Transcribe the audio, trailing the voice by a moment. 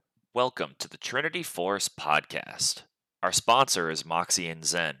Welcome to the Trinity Force podcast. Our sponsor is Moxie and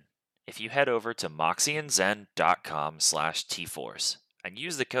Zen. If you head over to moxieandzen.com/tforce and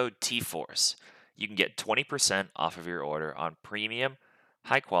use the code TForce, you can get 20% off of your order on premium,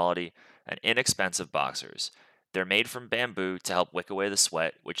 high quality, and inexpensive boxers. They're made from bamboo to help wick away the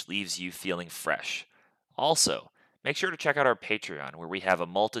sweat, which leaves you feeling fresh. Also, make sure to check out our Patreon, where we have a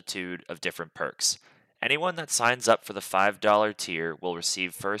multitude of different perks. Anyone that signs up for the $5 tier will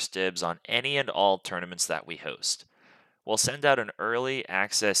receive first dibs on any and all tournaments that we host. We'll send out an early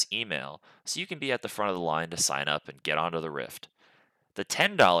access email so you can be at the front of the line to sign up and get onto the Rift. The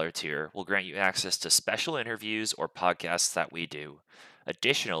 $10 tier will grant you access to special interviews or podcasts that we do.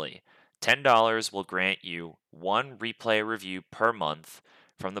 Additionally, $10 will grant you one replay review per month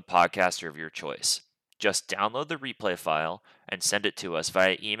from the podcaster of your choice. Just download the replay file and send it to us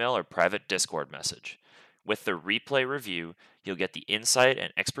via email or private Discord message. With the replay review, you'll get the insight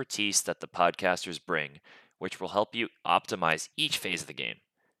and expertise that the podcasters bring, which will help you optimize each phase of the game.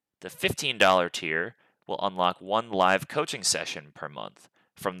 The $15 tier will unlock one live coaching session per month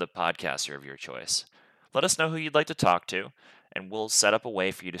from the podcaster of your choice. Let us know who you'd like to talk to, and we'll set up a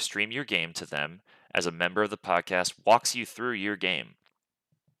way for you to stream your game to them as a member of the podcast walks you through your game.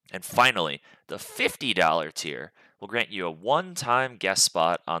 And finally, the $50 tier will grant you a one-time guest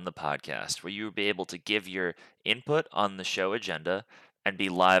spot on the podcast where you will be able to give your input on the show agenda and be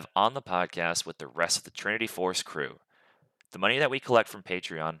live on the podcast with the rest of the Trinity Force crew. The money that we collect from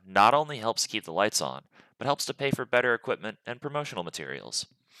Patreon not only helps keep the lights on, but helps to pay for better equipment and promotional materials.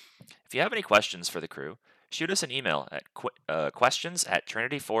 If you have any questions for the crew, shoot us an email at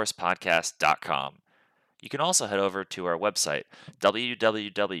questions@trinityforcepodcast.com. You can also head over to our website,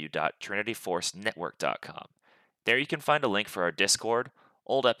 www.trinityforcenetwork.com. There you can find a link for our Discord,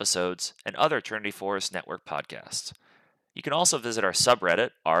 old episodes, and other Trinity Force Network podcasts. You can also visit our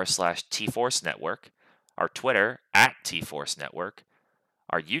subreddit, r/TForce Network, our Twitter, @TForce Network,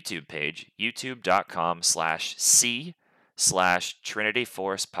 our YouTube page, youtube.com/c/Trinity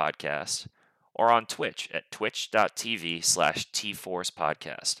Force Podcast, or on Twitch at twitch.tv/TForce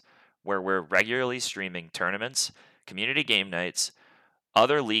Podcast, where we're regularly streaming tournaments, community game nights,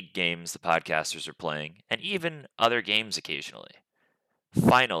 other league games the podcasters are playing, and even other games occasionally.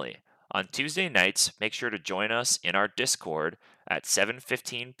 Finally, on Tuesday nights, make sure to join us in our Discord at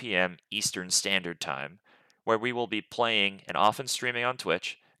 7:15 p.m. Eastern Standard Time, where we will be playing and often streaming on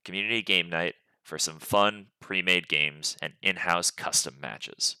Twitch community game night for some fun pre-made games and in-house custom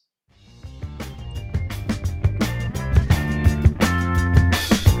matches.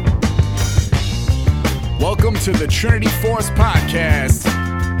 Welcome to the Trinity Force Podcast.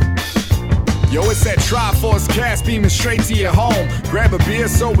 Yo, it's that Triforce cast beaming straight to your home. Grab a beer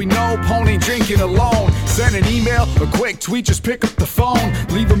so we know Pone ain't drinking alone. Send an email, a quick tweet, just pick up the phone.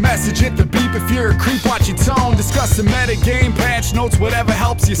 Leave a message, hit the beep if you're a creep, watch your tone. Discuss the meta game, patch notes, whatever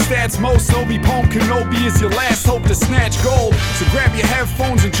helps your stats most. Obi-Pone Kenobi is your last hope to snatch gold. So grab your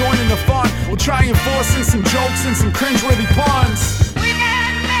headphones and join in the fun. We'll try enforcing some jokes and some cringeworthy puns.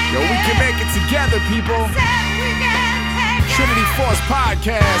 Yo, we can make it together, people. Trinity Force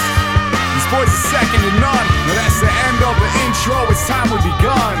Podcast. These boys are second to none. Now that's the end of the intro. It's time we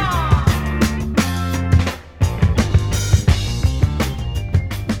begun.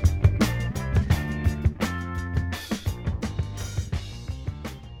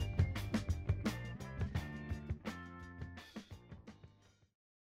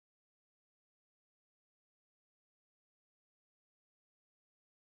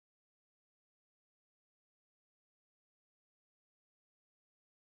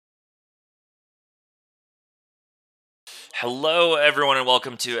 Hello, everyone, and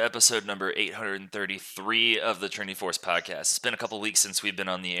welcome to episode number 833 of the Trinity Force Podcast. It's been a couple weeks since we've been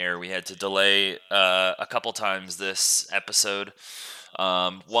on the air. We had to delay a couple times this episode.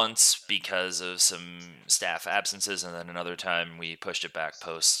 Once because of some staff absences, and then another time we pushed it back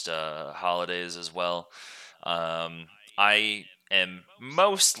post holidays as well. I am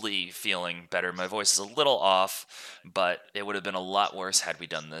mostly feeling better. My voice is a little off, but it would have been a lot worse had we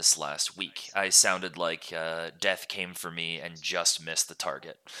done this last week. I sounded like death came for me and just missed the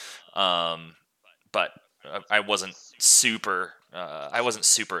target. But I wasn't super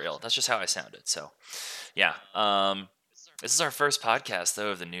ill. That's just how I sounded. So, yeah. This is our first podcast, though,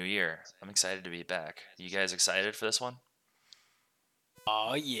 of the new year. I'm excited to be back. You guys excited for this one?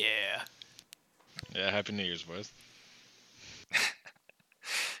 Oh, yeah. Yeah, Happy New Year's, boys.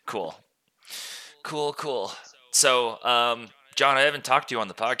 Cool. So, John, I haven't talked to you on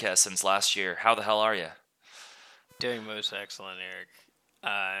the podcast since last year. How the hell are you? Doing most excellent, Eric.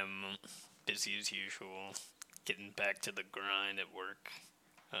 I'm busy as usual, getting back to the grind at work.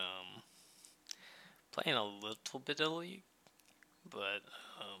 Um, Playing a little bit of league, but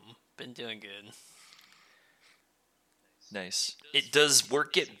been doing good. Nice. It does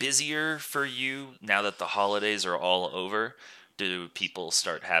work get busier for you now that the holidays are all over? Do people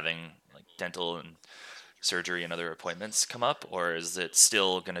start having like dental and surgery and other appointments come up, or is it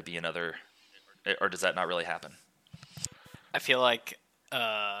still going to be another, or does that not really happen? I feel like,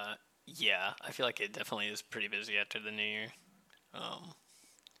 yeah, I feel like it definitely is pretty busy after the New Year. Um,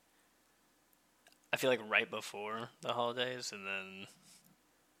 I feel like right before the holidays and then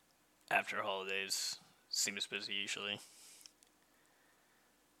after holidays seems busy usually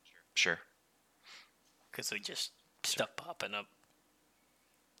Sure. because they just stuff popping up.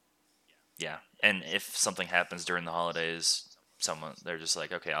 Yeah. And if something happens during the holidays, they're just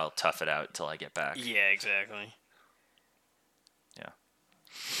like, okay, I'll tough it out till I get back. Yeah, exactly. Yeah.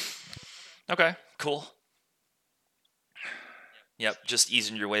 Okay, cool. Yep, just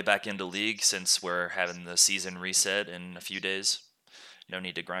easing your way back into league since we're having the season reset in a few days. No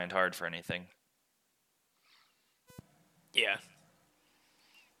need to grind hard for anything. Yeah.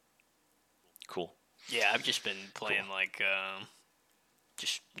 Cool. Yeah, I've just been playing like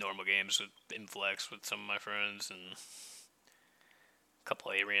just normal games with Inflex with some of my friends and a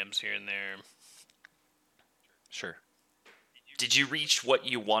couple ARAMs here and there. Sure. Did you reach what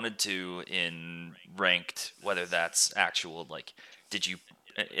you wanted to in ranked, whether that's actual, like,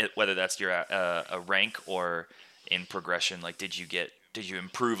 whether that's your a rank or in progression, like, did you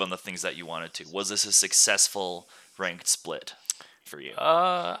improve on the things that you wanted to? Was this a successful ranked split for you?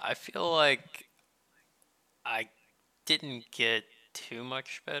 I feel like I didn't get too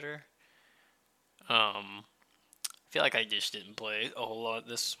much better. I feel like I just didn't play a whole lot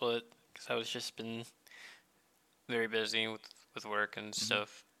this split because I was just been very busy with work and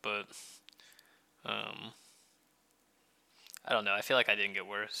stuff. But um, I don't know. I feel like I didn't get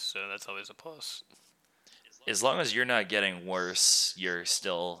worse, so that's always a plus. As long as you're not getting worse, you're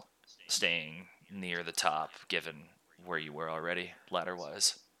still staying near the top, given where you were already,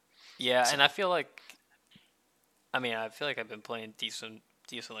 ladder-wise. Yeah, So- and I feel like I feel like I've been playing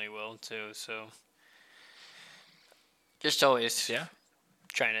decently well too. So just always Yeah.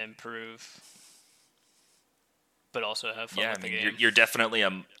 trying to improve, but also have fun Yeah, I with the mean, game. you're definitely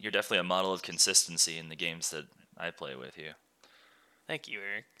a model of consistency in the games that I play with you. Thank you,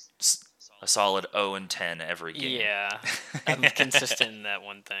 Eric. A solid 0 and 10 every game. Yeah, I'm consistent in that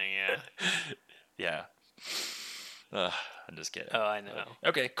one thing. Yeah. Yeah. I'm just kidding. Oh, I know.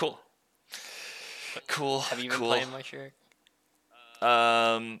 Okay, cool. Cool. Have you been cool. playing much, Eric?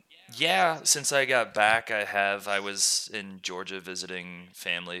 Yeah, since I got back, I was in Georgia visiting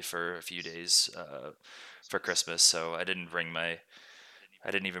family for a few days for Christmas, so I didn't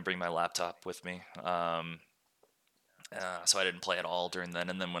even bring my laptop with me. So I didn't play at all during then.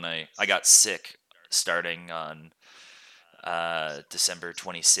 And then when I got sick starting on December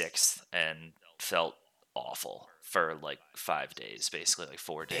 26th and felt awful for like 5 days, basically like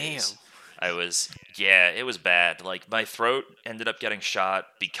 4 days. It was bad. Like my throat ended up getting shot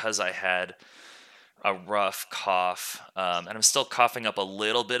because I had a rough cough, and I'm still coughing up a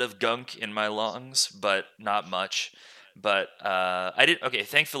little bit of gunk in my lungs, but not much. But I did okay.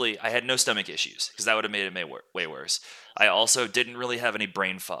 Thankfully, I had no stomach issues because that would have made it way worse. I also didn't really have any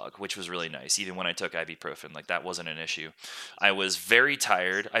brain fog, which was really nice. Even when I took ibuprofen, like that wasn't an issue. I was very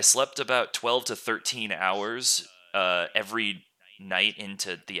tired. I slept about 12 to 13 hours every night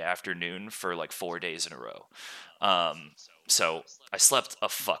into the afternoon for like 4 days in a row. So I slept a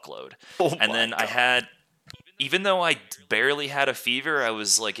fuckload. And then I had, even though I barely had a fever, I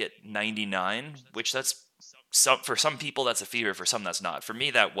was like at 99, which for some people that's a fever, for some that's not. For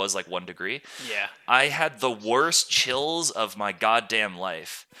me, that was like 1 degree. Yeah. I had the worst chills of my goddamn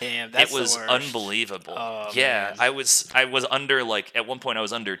life. Damn, that's It was the worst. unbelievable. Oh, yeah, man. I was under, like, at one point I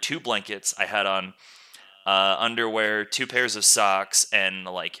was under 2 blankets. I had on underwear, 2 pairs of socks, and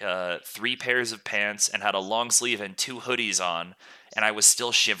like 3 pairs of pants, and had a long sleeve and 2 hoodies on, and I was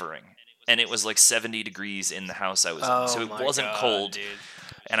still shivering. And it was like 70 degrees in the house I was in, so it wasn't cold. Dude.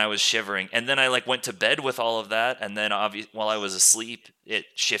 And I was shivering. And then I like went to bed with all of that, and then while I was asleep, it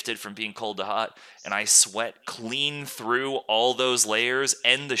shifted from being cold to hot, and I sweat clean through all those layers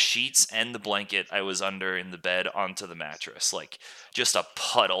and the sheets and the blanket I was under in the bed onto the mattress, like just a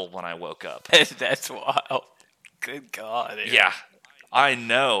puddle when I woke up. That's wild. Good God. Eric. Yeah, I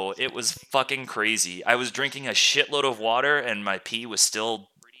know. It was fucking crazy. I was drinking a shitload of water, and my pee was still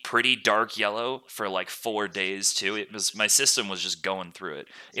pretty dark yellow for like 4 days too. My system was just going through it.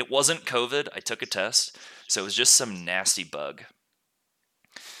 It wasn't COVID. I took a test, so it was just some nasty bug.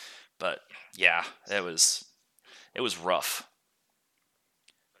 But yeah, it was rough.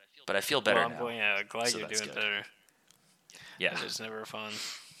 but I feel better well, I'm now. going. Yeah, glad so you're that's doing good. better. Yeah. It's never fun.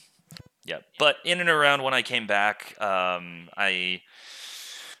 Yep. But in and around when I came back, I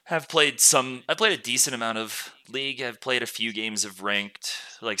have played some. I played a decent amount of League. I've played a few games of ranked,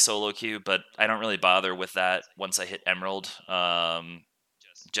 like solo queue, but I don't really bother with that once I hit Emerald.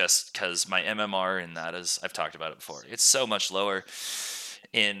 Just because my MMR in that is, I've talked about it before. It's so much lower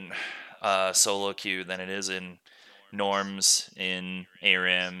in solo queue than it is in norms, in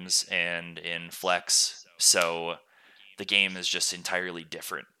ARAMs, and in flex. So the game is just entirely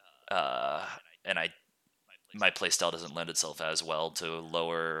different. And my playstyle doesn't lend itself as well to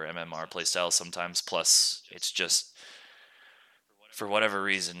lower MMR playstyles sometimes. Plus, it's just for whatever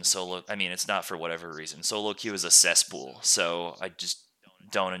reason solo. I mean, it's not for whatever reason. Solo queue is a cesspool, so I just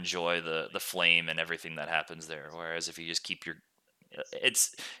don't enjoy the flame and everything that happens there. Whereas if you just keep your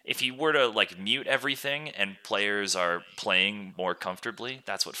it's if you were to like mute everything and players are playing more comfortably,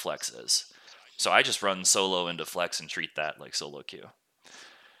 that's what flex is. So I just run solo into flex and treat that like solo queue.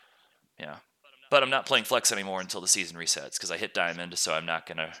 Yeah. But I'm not playing flex anymore until the season resets because I hit diamond, so I'm not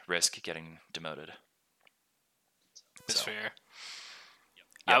going to risk getting demoted. That's So, fair.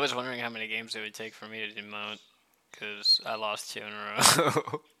 Yep. I was wondering how many games it would take for me to demote, because I lost 2 in a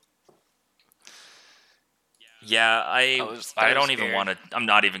row. Yeah, I was don't even scared. want to. I'm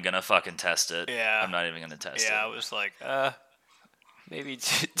not even going to fucking test it. Yeah. I'm not even going to test Yeah, I it. was like, maybe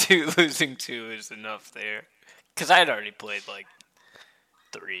losing 2 is enough there. Because I had already played, like,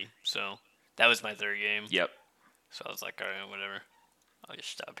 3, so that was my 3rd game. Yep. So I was like, alright, whatever. I'll just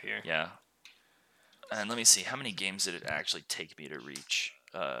stop here. Yeah. And let me see, how many games did it actually take me to reach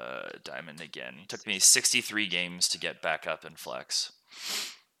diamond again? It took me 63 games to get back up in flex.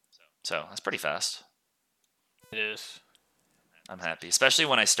 So that's pretty fast. It is. I'm happy, especially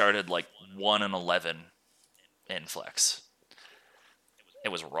when I started like 1 and 11 in flex. It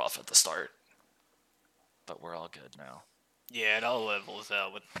was rough at the start, but we're all good now. Yeah, it all levels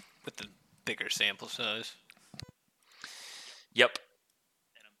out with the bigger sample size. Yep.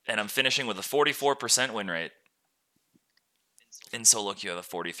 And I'm finishing with a 44% win rate. In solo queue, I have a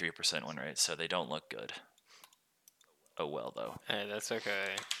 43% win rate, so they don't look good. Oh well, though. Hey, that's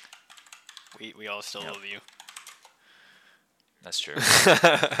okay. We all still love you. That's true.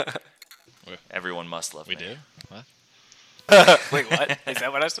 Everyone must love We me. do? What? Wait, what? Is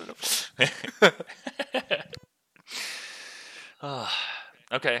that what I said?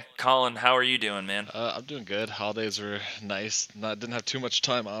 Okay, Colin, how are you doing, man? I'm doing good. Holidays were nice. Didn't have too much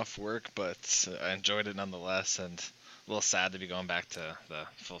time off work, but I enjoyed it nonetheless. And a little sad to be going back to the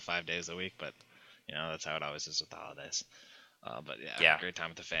full 5 days a week, but that's how it always is with the holidays. But yeah, great time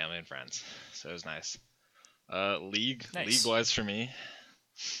with the family and friends. So it was nice. League-wise for me,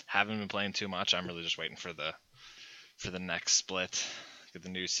 haven't been playing too much. I'm really just waiting for the next split, get the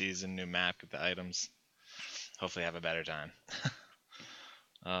new season, new map, get the items. Hopefully, have a better time.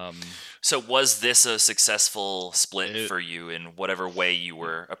 So was this a successful split for you in whatever way you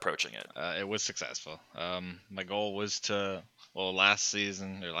were approaching it? It was successful. My goal was last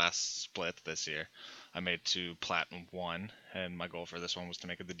season or last split this year, I made to Platinum 1, and my goal for this one was to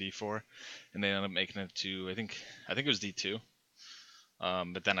make it the D4, and they ended up making it to, I think it was D2,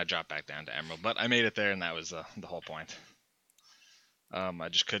 but then I dropped back down to Emerald, but I made it there, and that was the whole point. I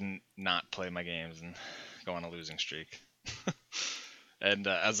just couldn't not play my games and go on a losing streak. And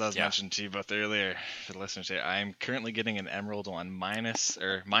as I was mentioning to you both earlier, for the listeners here, I am currently getting an Emerald on minus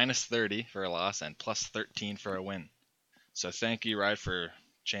 30 for a loss and plus 13 for a win. So thank you, Ride, for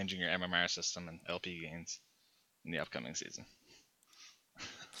changing your MMR system and LP gains in the upcoming season.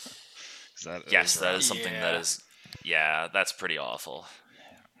 That is something that is, that's pretty awful.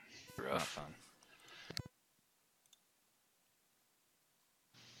 Yeah. Rough. Not fun.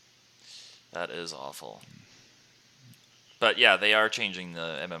 That is awful. But yeah, they are changing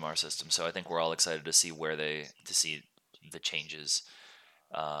the MMR system, so I think we're all excited to see see the changes.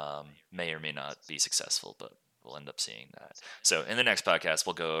 May or may not be successful, but we'll end up seeing that. So in the next podcast,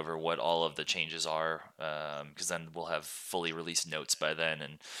 we'll go over what all of the changes are, because then we'll have fully released notes by then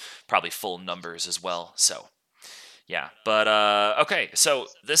and probably full numbers as well. So yeah, but okay, so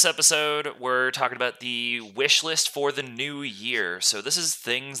this episode we're talking about the wish list for the new year. So this is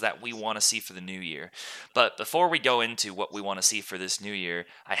things that we want to see for the new year. But before we go into what we want to see for this new year,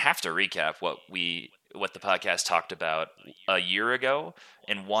 I have to recap what the podcast talked about a year ago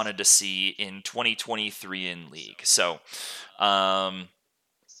and wanted to see in 2023 in League. So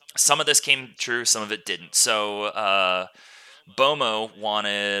some of this came true, some of it didn't. So Bomo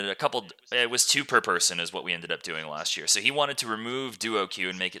wanted it was 2 per person is what we ended up doing last year. So he wanted to remove duo queue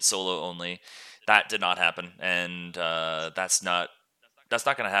and make it solo only. That did not happen, and that's not that's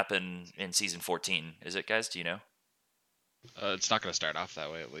not going to happen in season 14, is it, guys? Do you know? It's not going to start off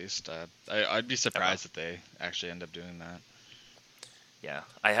that way, at least. I'd be surprised if they actually end up doing that. Yeah,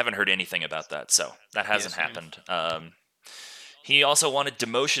 I haven't heard anything about that, so that hasn't same. happened. He also wanted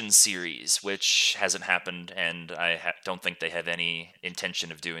demotion series, which hasn't happened, and I don't think they have any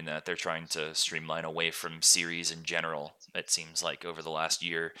intention of doing that. They're trying to streamline away from series in general, it seems like, over the last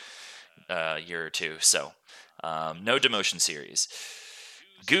year or two. So, no demotion series.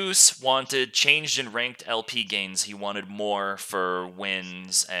 Goose wanted changed in ranked LP gains. He wanted more for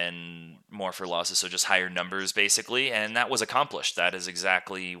wins and more for losses, so just higher numbers, basically. And that was accomplished. That is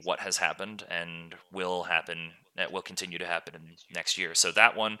exactly what has happened and will happen. That will continue to happen in next year. So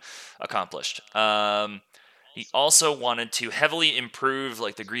that one accomplished. He also wanted to heavily improve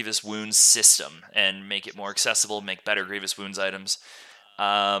like the Grievous Wounds system and make it more accessible, make better Grievous Wounds items.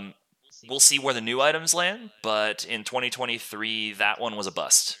 We'll see where the new items land, but in 2023, that one was a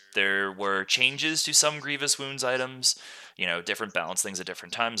bust. There were changes to some Grievous Wounds items, different balance things at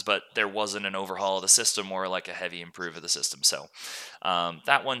different times, but there wasn't an overhaul of the system or like a heavy improve of the system. So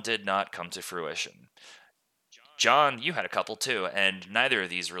that one did not come to fruition. John, you had a couple too, and neither of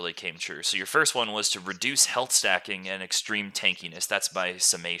these really came true. So your first one was to reduce health stacking and extreme tankiness. That's my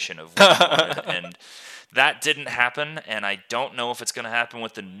summation of what you wanted, and that didn't happen, and I don't know if it's going to happen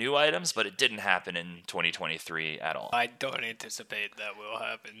with the new items, but it didn't happen in 2023 at all. I don't anticipate that will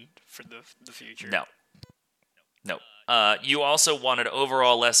happen for the future. No. You also wanted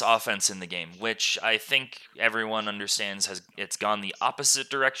overall less offense in the game, which I think everyone understands it's gone the opposite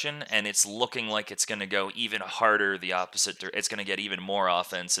direction, and it's looking like it's going to go even harder the opposite. It's going to get even more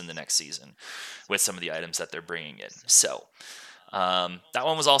offense in the next season with some of the items that they're bringing in. So that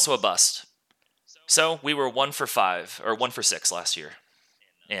one was also a bust. So we were 1 for 5 or 1 for 6 last year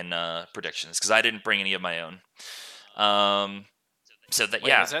in predictions because I didn't bring any of my own. So that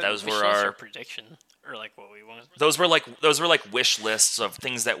those were our prediction or like what we want. Those were like wish lists of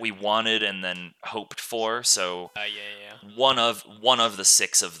things that we wanted and then hoped for. So one of the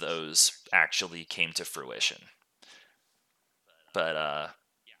 6 of those actually came to fruition. But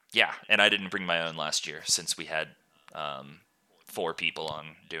and I didn't bring my own last year since we had 4 people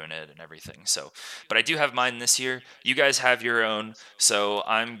on doing it and everything. So, but I do have mine this year. You guys have your own, so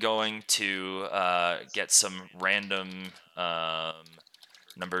I'm going to get some random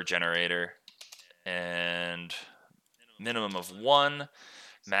number generator and minimum of 1,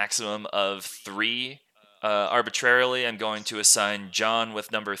 maximum of 3. Arbitrarily, I'm going to assign John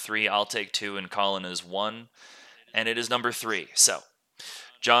with number 3. I'll take 2, and Colin is 1, and it is number 3. So.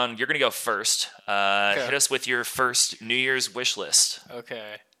 John, you're going to go first. Okay. Hit us with your first New Year's wish list.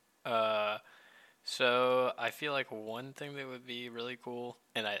 Okay. So I feel like one thing that would be really cool,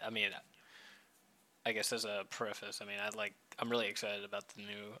 and I guess as a preface, I'm really excited about the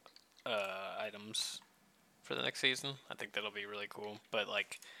new items for the next season. I think that'll be really cool. But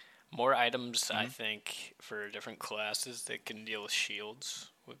like more items, I think for different classes that can deal with shields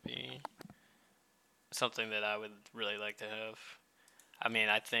would be something that I would really like to have.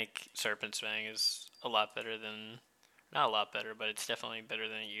 I think Serpent's Fang is a lot better than... Not a lot better, but it's definitely better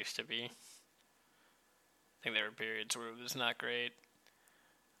than it used to be. I think there were periods where it was not great.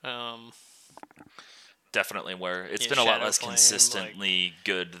 Definitely where it's been a lot less consistently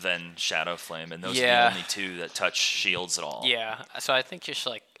good than Shadow Flame, and those are the only 2 that touch shields at all. Yeah, so I think just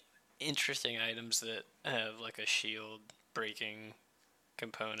like interesting items that have like a shield breaking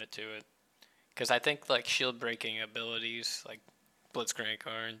component to it. Because I think like shield breaking abilities, like Blitzcrank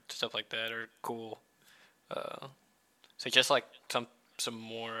and stuff like that are cool. So just like some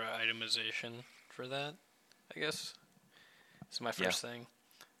more itemization for that, I guess. It's my first thing.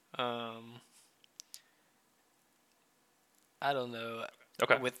 I don't know.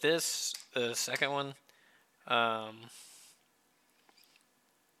 Okay. With this, the second one, I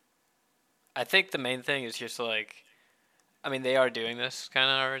think the main thing is just like, they are doing this kind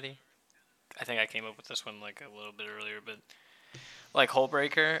of already. I think I came up with this one like a little bit earlier, but like Hole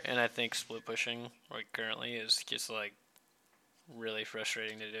Breaker, and I think split pushing like currently is just like really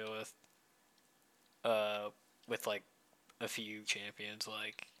frustrating to deal with like a few champions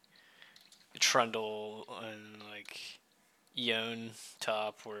like Trundle and like Yone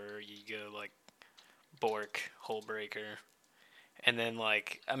top, where you go like Bork, Hole Breaker, and then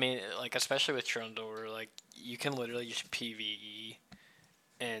like especially with Trundle, where like you can literally just PvE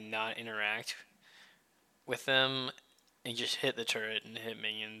and not interact with them. And just hit the turret and hit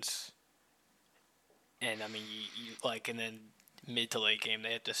minions. And you like, and then mid to late game,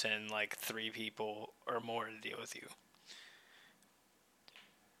 they have to send like 3 people or more to deal with you.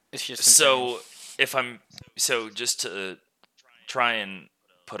 It's just insane. So just to try and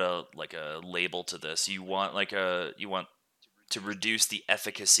put a label to this. You want to reduce the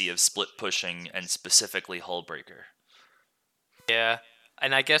efficacy of split pushing and specifically hull breaker. Yeah,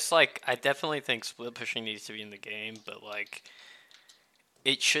 and I guess like I definitely think split pushing needs to be in the game, but like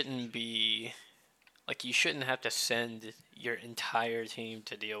it shouldn't be like you shouldn't have to send your entire team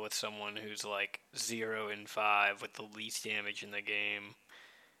to deal with someone who's like 0-5 with the least damage in the game,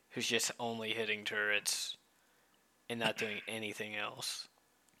 who's just only hitting turrets and not doing anything else.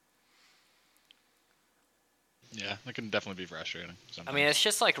 Yeah, that can definitely be frustrating sometimes. I mean, it's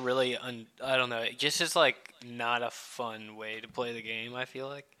just like really I don't know. It just is like not a fun way to play the game. I feel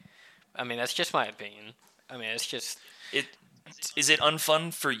like. I mean, that's just my opinion. I mean, it's just Is it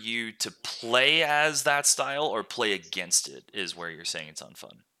unfun for you to play as that style or play against it? Is where you're saying it's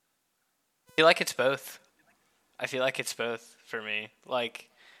unfun. I feel like it's both. I feel like it's both for me. Like,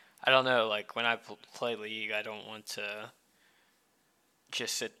 I don't know. Like when I play League, I don't want to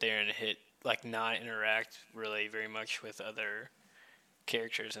just sit there and hit like not interact really very much with other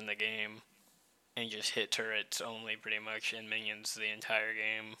characters in the game and just hit turrets only pretty much and minions the entire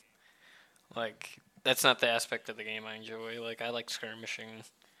game. Like that's not the aspect of the game I enjoy. Like I like skirmishing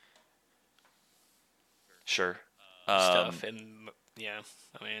Sure. stuff and yeah,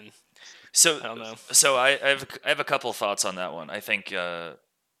 I mean, So I don't know. So I have a couple thoughts on that one. I think I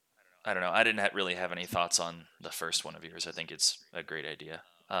don't know. I didn't really have any thoughts on the first one of yours. I think it's a great idea.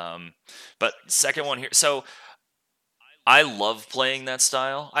 But second one here. So I love playing that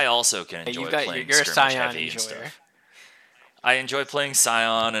style. I also can enjoy playing you're a skirmish Scion heavy and enjoyer. stuff. I enjoy playing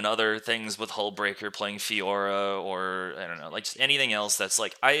Scion and other things with Hullbreaker, playing Fiora, or I don't know, like just anything else that's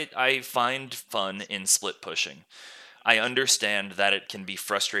like I find fun in split pushing. I understand that it can be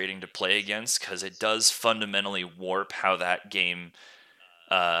frustrating to play against because it does fundamentally warp how that game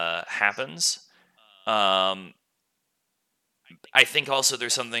happens. I think also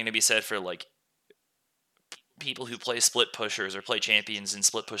there's something to be said for like people who play split pushers or play champions in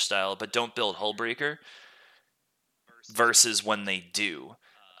split push style but don't build Hullbreaker versus when they do,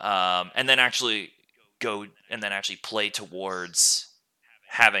 and then actually play towards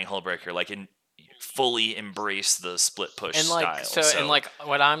having Hullbreaker, like fully embrace the split push And like style. and like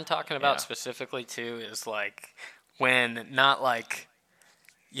what I'm talking about yeah. specifically too is like when not like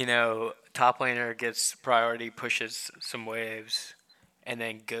top laner gets priority, pushes some waves, and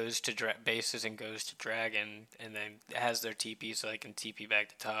then goes to bases and goes to dragon, and then has their TP so they can TP back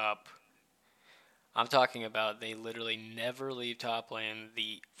to top. I'm talking about they literally never leave top lane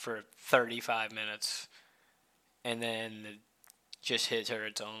for 35 minutes, and then just hit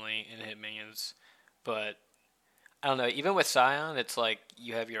turrets only and hit minions. But I don't know. Even with Scion, it's like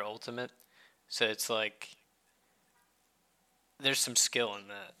you have your ultimate, so it's like there's some skill in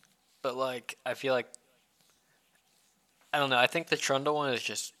that. But like I feel like I don't know. I think the Trundle one is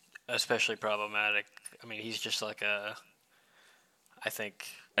just especially problematic. I mean, he's just like I think.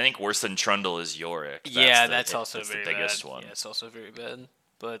 I think worse than Trundle is Yorick. That's also that's very the biggest bad. one. Yeah, it's also very bad.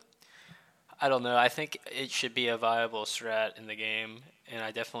 But I don't know. I think it should be a viable strat in the game, and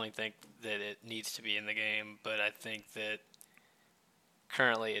I definitely think that it needs to be in the game. But I think that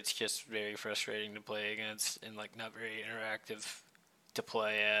currently it's just very frustrating to play against and like not very interactive to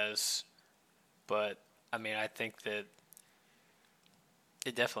play as. But I mean, I think that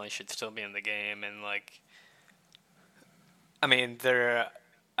it definitely should still be in the game, and like, I mean,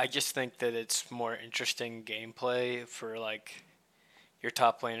 I just think that it's more interesting gameplay for like your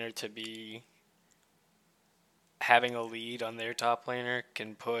top laner to be having a lead on their top laner,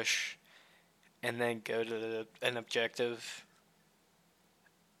 can push, and then go to an objective.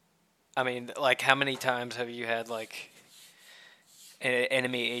 I mean, like, how many times have you had like an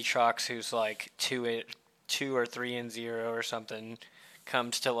enemy Aatrox who's like 2 or 3-0 or something,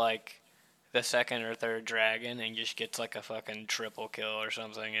 comes to like the second or third dragon and just gets like a fucking triple kill or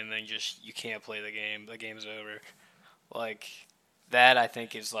something, and then just you can't play the game. The game's over. Like that, I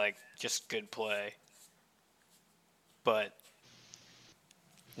think is like just good play. But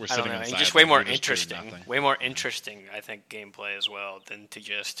We're I don't sitting know, and inside just way them, more we're just doing interesting. nothing. Way more interesting, I think, gameplay as well than to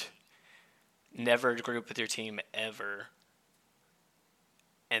just never group with your team ever,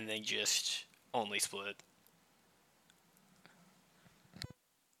 and then just only split.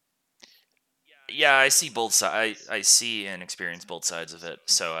 Yeah, I see both sides. I see and experience both sides of it.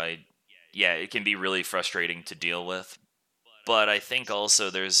 So it can be really frustrating to deal with. But I think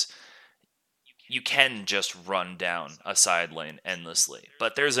also you can just run down a side lane endlessly.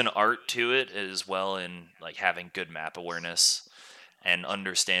 But there's an art to it as well in like having good map awareness and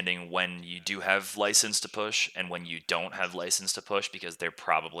understanding when you do have license to push and when you don't have license to push because they're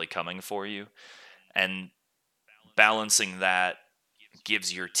probably coming for you. And balancing that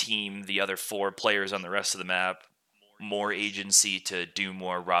gives your team, the other 4 players on the rest of the map, more agency to do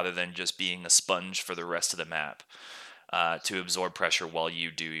more rather than just being a sponge for the rest of the map to absorb pressure while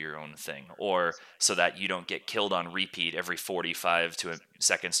you do your own thing, or so that you don't get killed on repeat every 45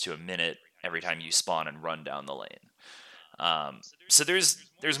 seconds to a minute every time you spawn and run down the lane. So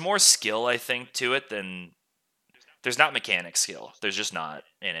there's more skill, I think, to it than there's not mechanic skill. There's just not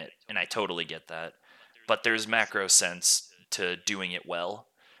in it, and I totally get that. But there's macro sense to doing it well.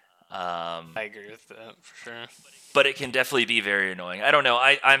 I agree with that for sure. But it can definitely be very annoying. I don't know.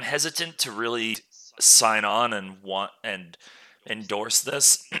 I'm hesitant to really sign on and endorse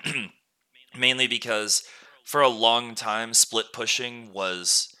this, mainly because for a long time, split pushing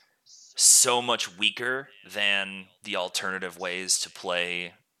was so much weaker than the alternative ways to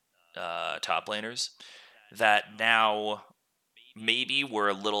play top laners that now maybe we're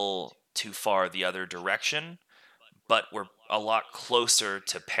a little too far the other direction, but we're a lot closer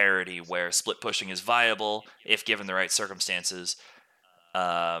to parity where split pushing is viable if given the right circumstances.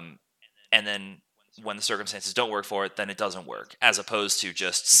 And then when the circumstances don't work for it, then it doesn't work, as opposed to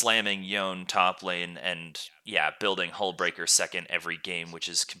just slamming Yone top lane and, building Hullbreaker second every game, which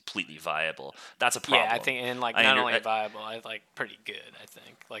is completely viable. That's a problem. Yeah, I think, and not only viable, I like pretty good, I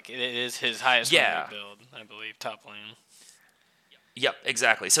think. Like, it is his highest level build, I believe, top lane. Yep,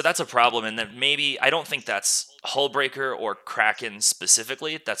 exactly. So that's a problem, and then maybe, I don't think that's Hullbreaker or Kraken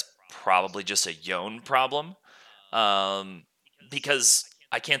specifically. That's probably just a Yone problem. Because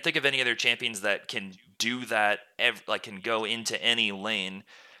I can't think of any other champions that can do that, can go into any lane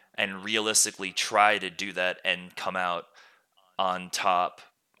and realistically try to do that and come out on top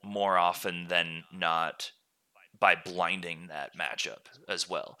more often than not by blinding that matchup as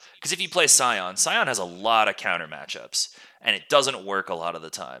well. Because if you play Sion has a lot of counter matchups, and it doesn't work a lot of the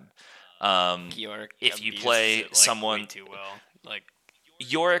time. Yorick if you play it, someone way too well,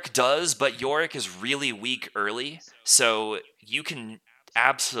 Yorick does, but Yorick is really weak early, so you can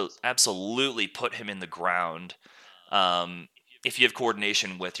absolutely put him in the ground if you have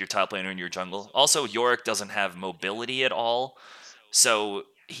coordination with your top laner and your jungle. Also, Yorick doesn't have mobility at all, so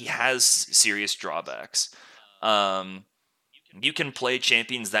he has serious drawbacks. You can play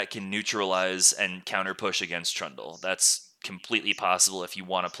champions that can neutralize and counter push against Trundle. That's completely possible if you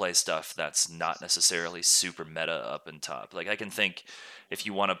want to play stuff that's not necessarily super meta up and top. Like, I can think if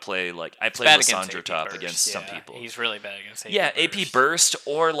you want to play, I play Lissandra top against some people. He's really bad against AP Burst. AP Burst,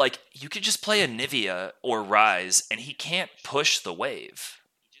 or you could just play a Nivea or Ryze, and he can't push the wave.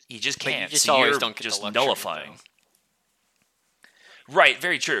 He just can't. But you just so always you're don't get just the luxury, nullifying. Though. Right,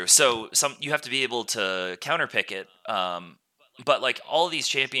 very true. So you have to be able to counterpick it. But all of these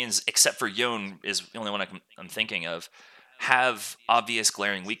champions, except for Yone, is the only one I'm thinking of, have obvious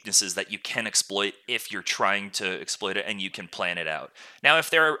glaring weaknesses that you can exploit if you're trying to exploit it and you can plan it out. Now,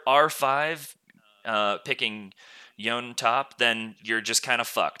 if there are 5 picking Yone top, then you're just kind of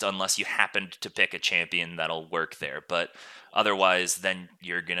fucked unless you happened to pick a champion that'll work there. But otherwise, then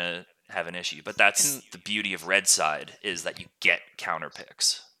you're going to have an issue. But that's the beauty of Red Side, is that you get counter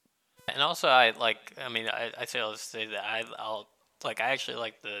picks. And also, I say that I actually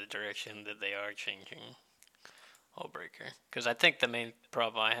like the direction that they are changing Hullbreaker, because I think the main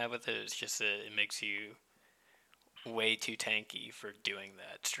problem I have with it is just that it makes you way too tanky for doing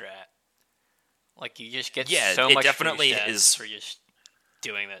that strat. You just get so much definitely free stats is for just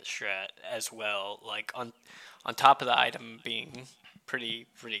doing that strat as well. On top of the item being pretty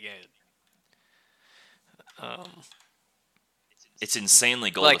good. It's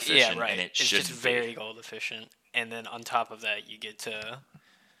insanely gold efficient, right. and it it's should just very gold efficient. And then on top of that, you get to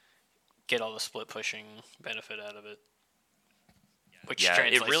get all the split pushing benefit out of it. Which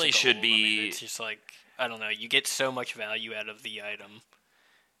translates it really to should gold. be. It's just I don't know. You get so much value out of the item.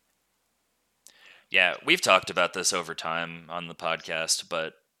 Yeah, we've talked about this over time on the podcast,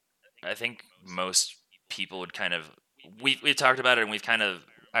 but I think most people would we've talked about it, and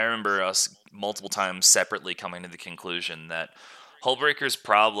I remember us multiple times separately coming to the conclusion that Hullbreaker's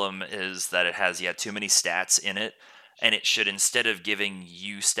problem is that it has too many stats in it, and it should, instead of giving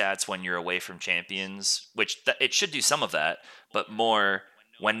you stats when you're away from champions, which it should do some of that, but more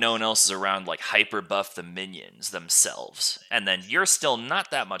when no one else is around, hyper buff the minions themselves. And then you're still not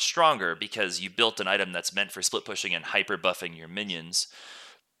that much stronger because you built an item that's meant for split pushing and hyper buffing your minions,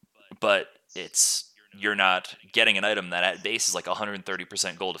 but you're not getting an item that at base is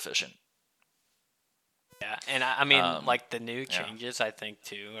 130% gold efficient. Yeah, and I mean, the new changes, I think,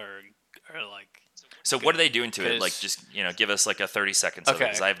 too, are So good. What are they doing to it? Just, give us a 30 seconds of it,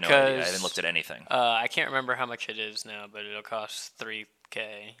 because I have no idea. I haven't looked at anything. I can't remember how much it is now, but it'll cost $3,000,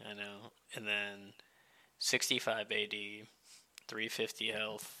 I know. And then 65 AD, 350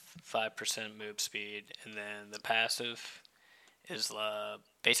 health, 5% move speed, and then the passive is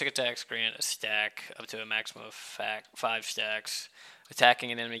basic attacks grant a stack up to a maximum of 5 stacks.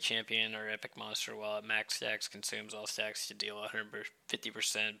 Attacking an enemy champion or epic monster while at max stacks consumes all stacks to deal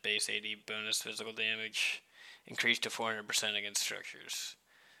 150% base AD bonus physical damage, increased to 400% against structures.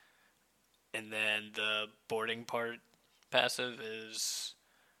 And then the boarding part passive is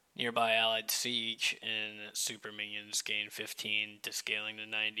nearby allied siege and super minions gain 15 to scaling to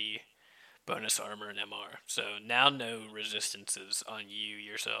 90 bonus armor and MR. So now no resistances on you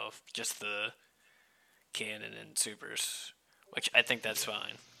yourself, just the cannon and supers, which I think that's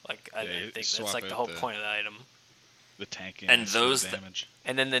fine. Like I think that's like the whole point of the item. The tanking and those damage.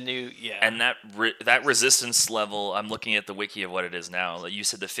 And then the new and that resistance level, I'm looking at the wiki of what it is now. Like you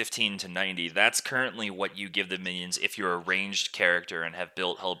said, the 15 to 90. That's currently what you give the minions if you're a ranged character and have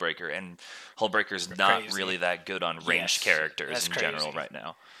built Hullbreaker. And Hullbreaker's not really that good on ranged characters in general right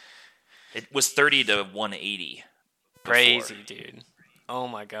now. It was 30 to 180. Crazy, dude. Oh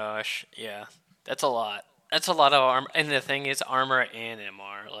my gosh. Yeah. That's a lot. That's a lot of armor. And the thing is, armor and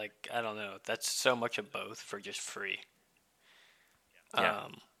MR. Like, I don't know. That's so much of both for just free. Yeah.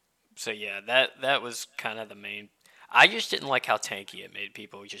 So yeah, that was kind of the main. I just didn't like how tanky it made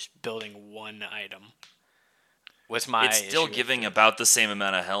people just building one item. Was my It's still giving about the same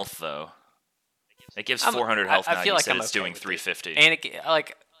amount of health though. It gives 400 health now. I feel like it's doing 350. And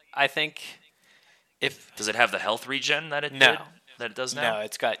I think if does it have the health regen that it no did, that it does now? No,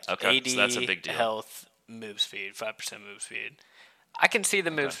 it's got AD, so that's a big deal. Health, move speed, 5% move speed. I can see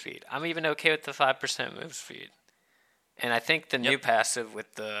the move speed. I'm even okay with the 5% move speed. And I think the new passive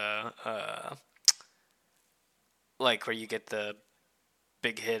with the like where you get the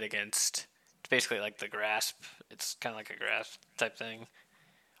big hit against, it's basically like the grasp. It's kind of like a grasp type thing,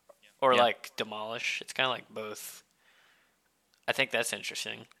 or like demolish. It's kind of like both. I think that's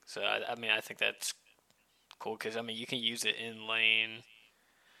interesting. So I mean, I think that's cool because I mean you can use it in lane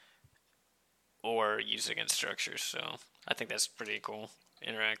or use it against structures. So I think that's pretty cool.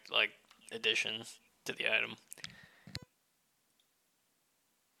 Addition to the item.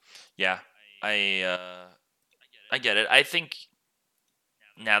 Yeah, I get it. I think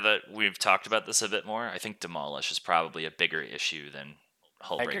now that we've talked about this a bit more, I think demolish is probably a bigger issue than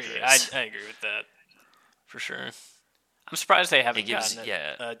Hullbreaker is. I agree with that for sure. I'm surprised they haven't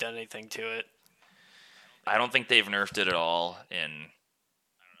done anything to it. I don't think they've nerfed it at all.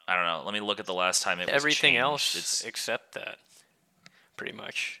 I don't know. Let me look at the last time it was everything changed. Else except that, pretty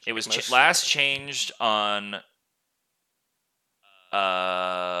much. It was last changed on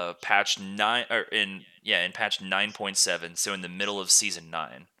patch 9 in patch 9.7, so in the middle of season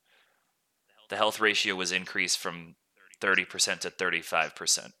 9. The health ratio was increased from 30% to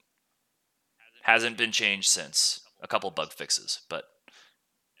 35%. Hasn't been changed since. A couple bug fixes, but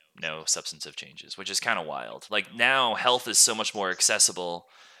no substantive changes, which is kind of wild. Like now health is so much more accessible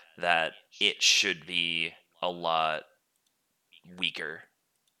that it should be a lot weaker.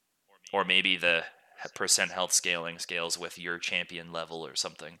 Or maybe the percent health scaling scales with your champion level or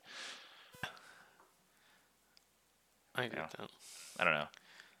something. I agree with that. I don't know.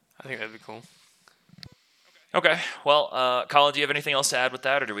 I think that'd be cool. Okay. Well, Colin, do you have anything else to add with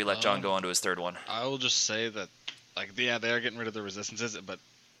that, or do we let John go on to his third one? I will just say that, they are getting rid of the resistances, but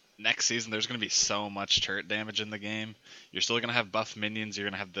next season there's going to be so much turret damage in the game. You're still going to have buff minions. You're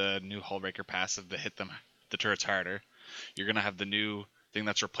going to have the new Hullbreaker passive to hit the turrets harder. You're going to have the new thing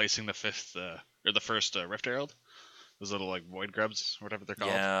that's replacing the first Rift Herald. Those little void grubs, or whatever they're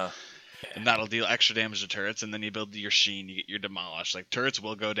called. Yeah. And that'll deal extra damage to turrets, and then you build your Sheen, you get your Demolish. Turrets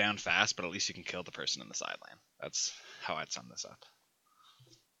will go down fast, but at least you can kill the person in the side lane. That's how I'd sum this up.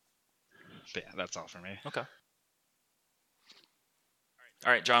 But yeah, that's all for me. Okay.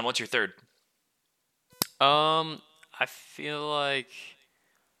 All right, John, what's your third? I feel like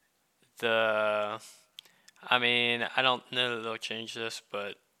I don't know that they'll change this,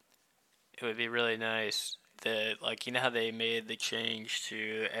 but it would be really nice that, you know how they made the change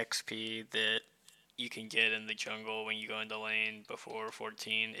to XP that you can get in the jungle when you go into lane before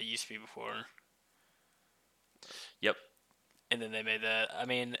 14? It used to be before. Yep. And then they made that. I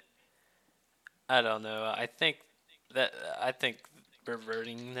mean, I don't know. I think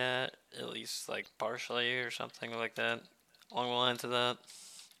reverting that, at least partially or something like that, along the lines of that.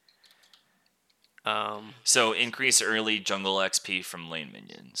 So increase early jungle XP from lane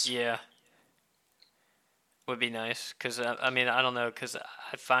minions. Yeah. Would be nice, because I don't know, because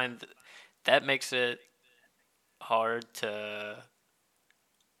I find that makes it hard to,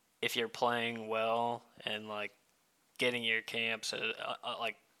 if you're playing well and getting your camps,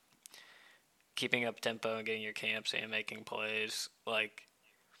 keeping up tempo and getting your camps and making plays, like,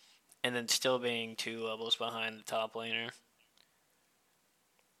 and then still being 2 levels behind the top laner.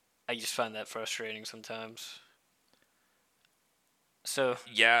 I just find that frustrating sometimes. So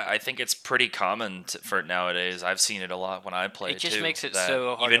Yeah, I think it's pretty common for nowadays. I've seen it a lot when I play it just too. makes it that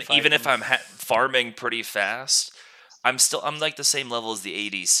so hard even to fight even if them. I'm farming pretty fast, I'm like the same level as the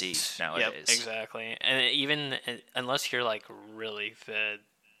ADC Yep, nowadays. exactly. And even unless you're like really fed,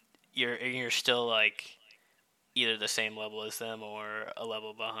 you're still like either the same level as them or a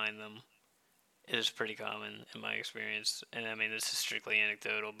level behind them. It is pretty common in my experience, and I mean this is strictly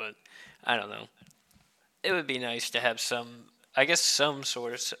anecdotal, but I don't know. It would be nice to have some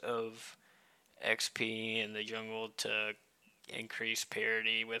sort of XP in the jungle to increase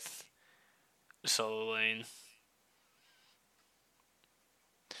parity with the solo lane.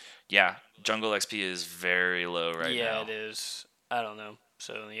 Yeah, jungle XP is very low right Yeah, now. it is. I don't know.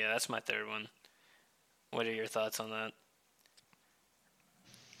 So yeah, that's my third one. What are your thoughts on that?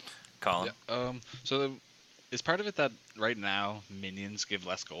 Colin? Yeah. Is part of it that right now minions give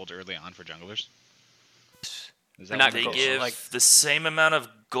less gold early on for junglers? Is Or that not one of They the gold, give like the same amount of or,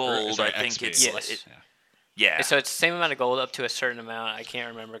 gold. sorry, I think XP. it's yes. yeah. So it's the same amount of gold up to a certain amount. I can't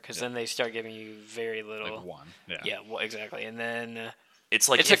remember because Yeah. then they start giving you very little. Like 1. Yeah. Yeah, well, exactly. And then It's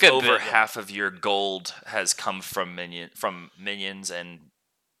like it's a if good over bit, though. half of your gold has come from minions and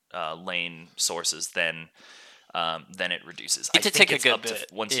lane sources, then it reduces. You I have to think take a it's good up to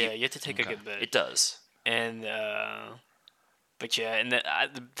bit. once Yeah, you. you have to take a Okay. good bit. It does. And but yeah, and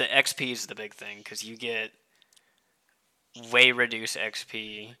the XP is the big thing because you get way reduced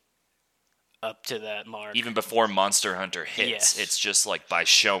XP up to that mark. Even before Monster Hunter hits, Yes. it's just like by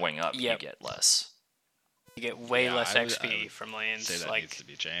showing up Yep. you get less. You get way Yeah, less I would XP from lanes. say that like, needs to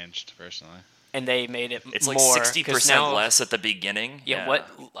be changed, personally. and they made it It's more like 60% now, less at the beginning. Yeah,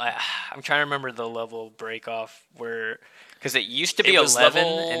 I'm trying to remember the level break off where because it used to be It was 11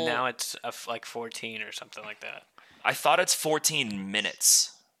 level- and now it's like 14 or something like that. I thought it's 14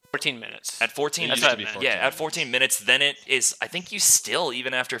 minutes. 14 minutes. At 14, That's used what to I be meant. 14 yeah, at 14 minutes, then it is. I think you still,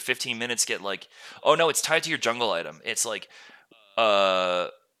 even after 15 minutes, get like, oh no, it's tied to your jungle item. It's like,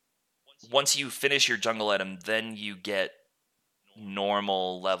 once you finish your jungle item, then you get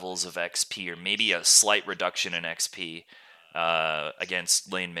normal levels of XP, or maybe a slight reduction in XP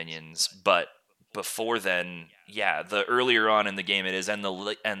against lane minions. But before then, yeah, the earlier on in the game it is, and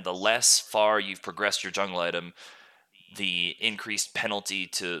the less far you've progressed your jungle item, the increased penalty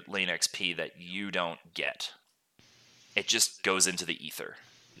to lane XP that you don't get. It just goes into the ether.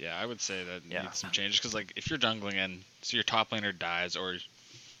 Yeah, I would say that Yeah. needs some changes because, like, if you're jungling and so your top laner dies or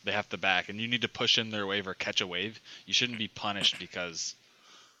they have to back and you need to push in their wave or catch a wave, you shouldn't be punished because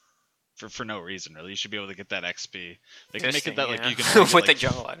for no reason really. You should be able to get that XP. They can make it that like you can only get, with the like,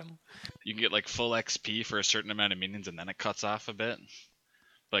 jungle item. you can get like full XP for a certain amount of minions and then it cuts off a bit.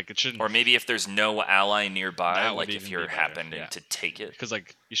 Like it shouldn't. Or maybe if there's no ally nearby, That would like if even you're be better, happening yeah. to take it. Because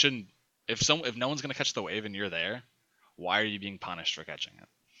like you shouldn't. If no one's gonna catch the wave and you're there, why are you being punished for catching it?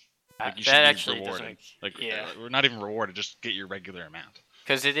 Like you should That be actually doesn't rewarded. make- Like yeah. we're not even rewarded. Just get your regular amount.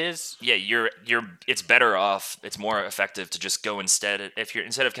 Because it is. Yeah, it's better off. It's more effective to just go instead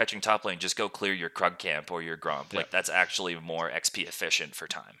of catching top lane, just go clear your Krug camp or your Gromp. Yeah. Like that's actually more XP efficient for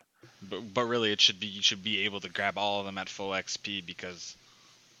time. But really, it should be you should be able to grab all of them at full XP because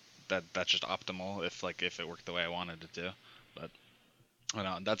that's just optimal if it worked the way I wanted it to. But I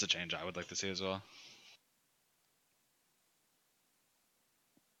know that's a change I would like to see as well.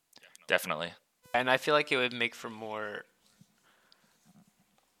 Definitely. And I feel like it would make for more.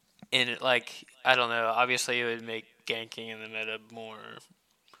 Like, I don't know. Obviously, it would make ganking in the meta more.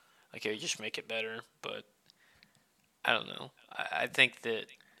 Like, it would just make it better. But I don't know. I think that.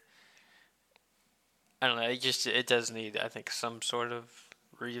 I don't know. It does need, I think, some sort of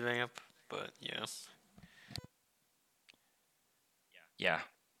revamp. But yeah. Yeah,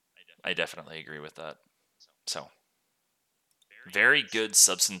 I definitely agree with that. So, very good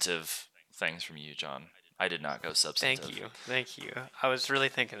substantive things from you, John. I did not go substantive. Thank you. I was really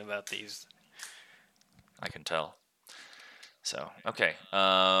thinking about these. I can tell. So, okay.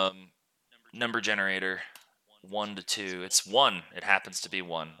 Number generator, 1 to 2. It's 1. It happens to be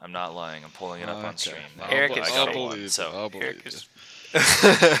 1. I'm not lying. I'm pulling it up on stream. now. Eric is I got fake. a 1. So, Eric is.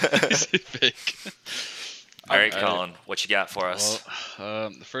 Is he fake? all right, Alright. Colin, what you got for us? Well,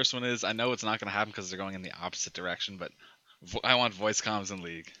 the first one is I know it's not going to happen because they're going in the opposite direction, but I want voice comms in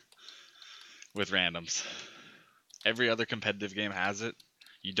League with randoms. Every other competitive game has it.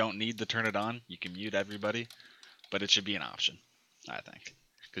 You don't need to turn it on. You can mute everybody, but it should be an option, I think.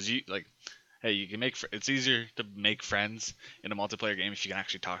 Because hey, you can make it's easier to make friends in a multiplayer game if you can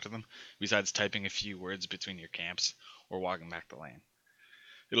actually talk to them, besides typing a few words between your camps or walking back the lane.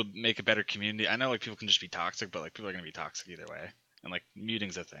 It'll make a better community. I know like people can just be toxic, but like people are gonna be toxic either way, and like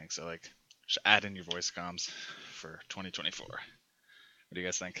muting's a thing. So like just add in your voice comms for 2024. What do you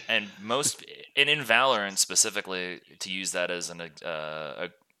guys think? And in Valorant specifically, to use that as a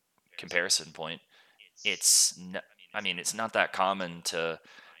comparison point, it's not that common to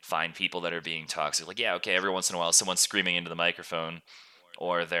find people that are being toxic. Like, yeah, okay, every once in a while someone's screaming into the microphone,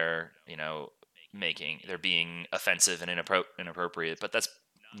 or they're they're being offensive and inappropriate, but that's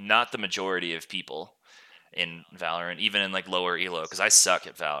not the majority of people in Valorant, even in like lower elo, because I suck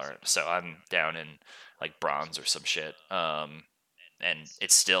at Valorant, so I'm down in like bronze or some shit. And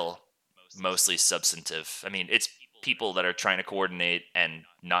it's still mostly substantive. I mean, it's people that are trying to coordinate and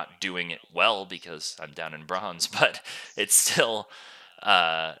not doing it well because I'm down in bronze, but it's still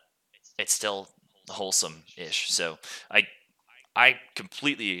wholesome-ish. So I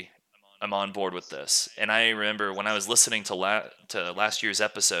completely am on board with this. And I remember when I was listening to last year's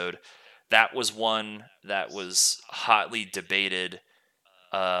episode, that was one that was hotly debated.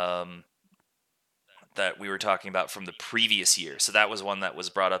 That we were talking about from the previous year. So that was one that was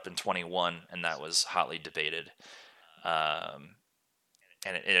brought up in 21, and that was hotly debated. And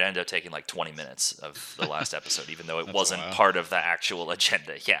it ended up taking like 20 minutes of the last episode, even though it wasn't part of the actual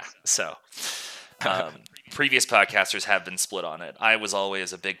agenda. Yeah. So previous podcasters have been split on it. I was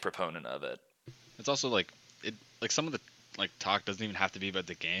always a big proponent of it. It's also like some of the like talk doesn't even have to be about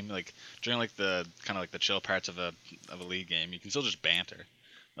the game. Like during like the kind of like the chill parts of a league game, you can still just banter.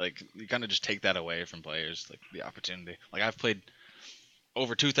 Like you kind of just take that away from players, like the opportunity. Like I've played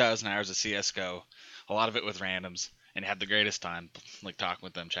over 2,000 hours of CS:GO, a lot of it with randoms, and had the greatest time, like talking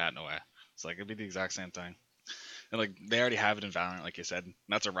with them, chatting away. It's like it'd be the exact same thing. And like they already have it in Valorant, like you said.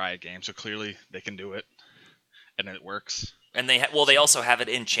 That's a Riot game, so clearly they can do it, and it works. And they also have it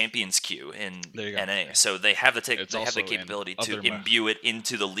in Champions Queue in NA, so they have the capability to imbue it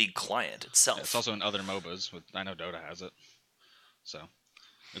into the League client itself. Yeah, it's also in other MOBAs. I know Dota has it, so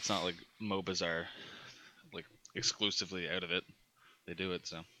it's not like MOBAs are like exclusively out of it. They do it,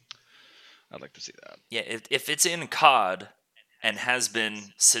 so I'd like to see that. Yeah, if it's in COD and has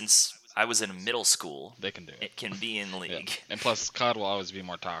been since I was in middle school, they can do it. It can be in League. Yeah. And plus, COD will always be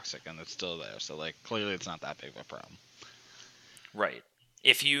more toxic, and it's still there. So like clearly, it's not that big of a problem. Right.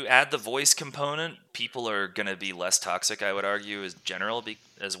 If you add the voice component, people are gonna be less toxic. I would argue,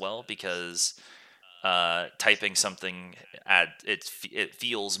 as well, because typing something it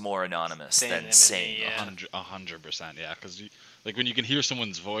feels more anonymous than saying. 100%, yeah. Because like when you can hear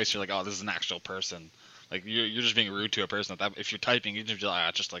someone's voice, you're like, oh, this is an actual person. Like you're just being rude to a person. If you're typing, you just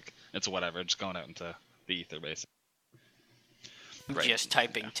like, just like it's whatever, just going out into the ether, basically. Right. Just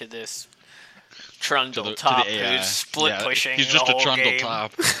typing to this Trundle top who's split pushing. He's just a Trundle game.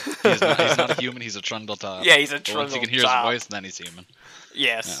 top. He's not a human. He's a Trundle top. Yeah, he's a Trundle top. Once you can hear his voice, then he's human.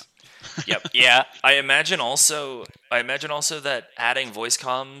 Yes. Yeah. Yep. Yeah. I imagine also that adding voice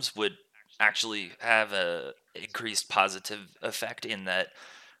comms would actually have a increased positive effect in that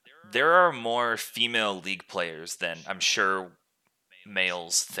there are more female League players than I'm sure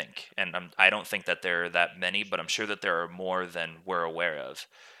males think, and I don't think that there are that many, but I'm sure that there are more than we're aware of.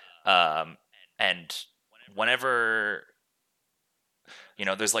 And whenever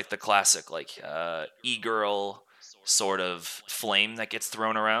there's like the classic like e-girl sort of flame that gets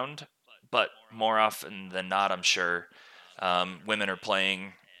thrown around, but more often than not, I'm sure women are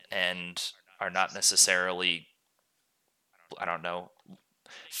playing and are not necessarily, I don't know,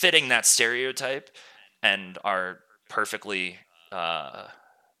 fitting that stereotype and are perfectly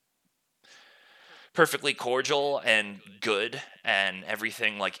cordial and good and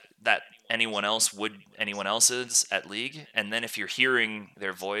everything like that anyone else is at League. And then if you're hearing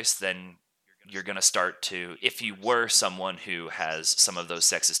their voice, then you're going to start to, if you were someone who has some of those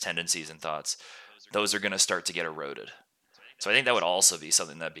sexist tendencies and thoughts, those are going to start to get eroded. So I think that would also be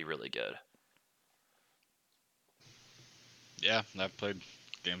something that'd be really good. Yeah, I've played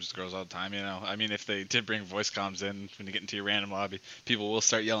games with girls all the time, I mean, if they did bring voice comms in when you get into your random lobby, people will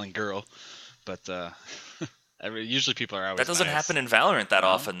start yelling girl. But usually people are always that doesn't nice. happen in Valorant that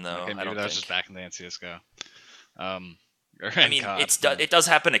often, though. Okay, maybe I don't that was think. just back in the CS:GO. I mean, it does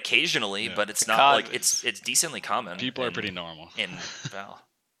happen occasionally, but it's not COD, like it's decently common. People are pretty normal in Val.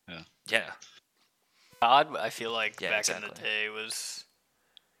 Yeah. COD, I feel like back in the day was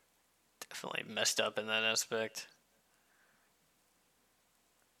definitely messed up in that aspect.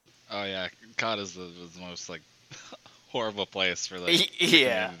 Oh yeah, COD was the most like horrible place for like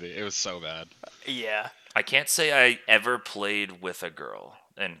yeah. community. It was so bad. Yeah. I can't say I ever played with a girl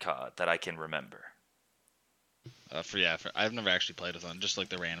in COD that I can remember. I've never actually played with them. Just like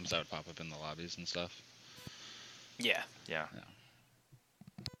the randoms that would pop up in the lobbies and stuff. Yeah. Yeah.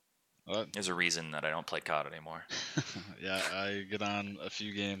 Well, There's a reason that I don't play COD anymore. yeah, I get on a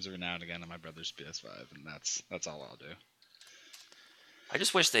few games every now and again on my brother's PS5, and that's all I'll do. I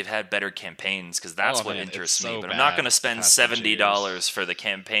just wish they've had better campaigns because that's what Man, it's interests me. so But I'm not bad going to the spend past bunch of years. $70 for the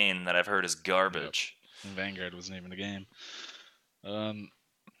campaign that I've heard is garbage. And Vanguard wasn't even a game.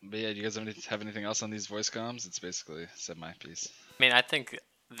 But yeah, do you guys have anything else on these voice comms? It's basically said my piece. I mean, I think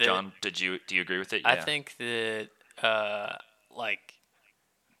that John, do you agree with it? I Yeah. think that like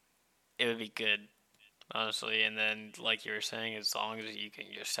it would be good, honestly. And then, like you were saying, as long as you can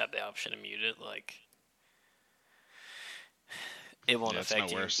just have the option to mute it, like it won't Yeah, it's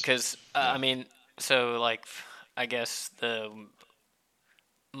affect no you. worse. Because Yeah. I mean, so like I guess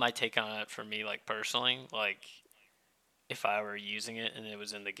my take on it for me, like personally, like if I were using it and it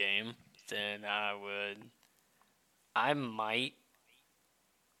was in the game, then I might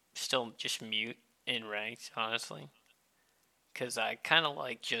still just mute in ranked, honestly, because I kind of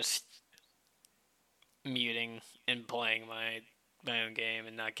like just muting and playing my own game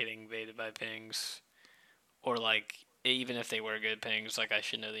and not getting invaded by pings, or like even if they were good pings, like I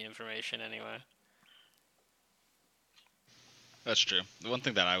should know the information anyway. That's true. The one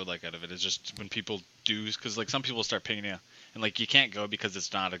thing that I would like out of it is just when people do, because like some people start pinging you, and like you can't go because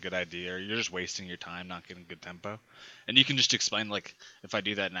it's not a good idea, or you're just wasting your time not getting good tempo, and you can just explain like, if I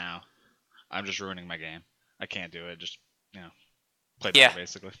do that now, I'm just ruining my game. I can't do it. Just play better Yeah.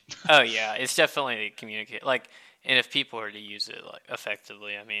 basically. Oh yeah, it's definitely communicate like, and if people are to use it like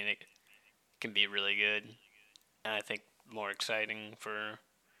effectively, I mean it can be really good, and I think more exciting for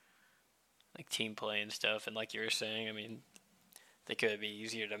like team play and stuff. And like you were saying, I mean, they could be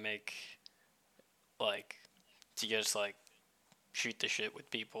easier to make, like, to just like shoot the shit with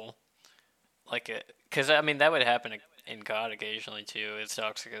people, like it, because I mean that would happen in COD occasionally too. It's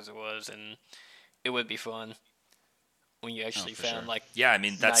toxic as it was, and it would be fun when you actually for found sure. like Yeah, I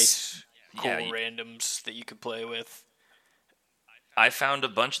mean nice, cool yeah, randoms that you could play with. I found a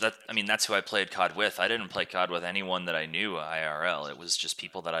bunch that's who I played COD with. I didn't play COD with anyone that I knew IRL. It was just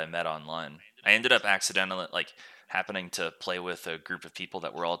people that I met online. I ended up accidentally happening to play with a group of people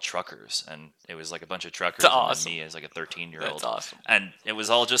that were all truckers, and it was like a bunch of truckers That's and awesome. then me as like a 13-year-old. That's awesome. And it was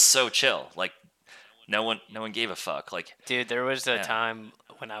all just so chill. Like no one gave a fuck. Like Dude, there was a Yeah. time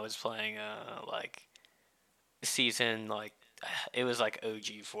when I was playing like season like it was like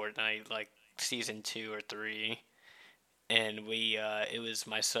OG Fortnite, like season 2 or 3, and we it was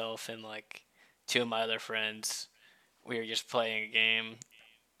myself and like two of my other friends. We were just playing a game,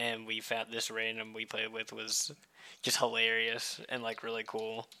 and we found this random we played with was just hilarious and like really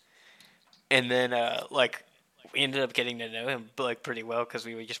cool. And then like we ended up getting to know him like pretty well because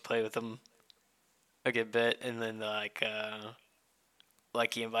we would just play with him a good bit, and then like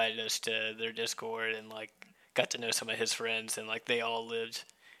he invited us to their Discord and like got to know some of his friends, and like they all lived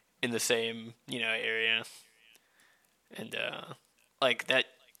in the same area, and like that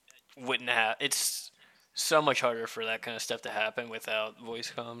wouldn't have. It's so much harder for that kind of stuff to happen without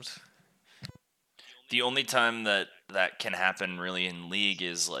voice comms. the only time that can happen really in League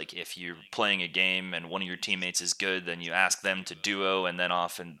is like if you're playing a game and one of your teammates is good, then you ask them to duo, and then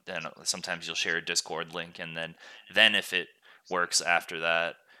sometimes you'll share a Discord link, and then if it works after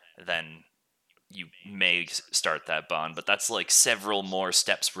that, then you may start that bond. But that's like several more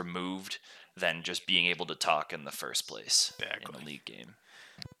steps removed than just being able to talk in the first place in Exactly. a League game.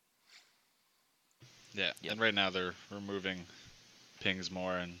 Yeah, Yep. and right now they're removing pings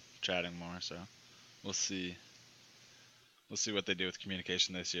more and chatting more, so we'll see. We'll see what they do with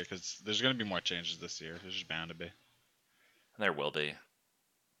communication this year, because there's going to be more changes this year. There's just bound to be. There will be.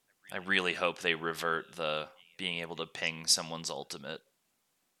 I really hope they revert the being able to ping someone's ultimate.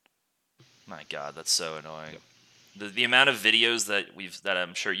 My God, that's so annoying. Yep. The amount of videos that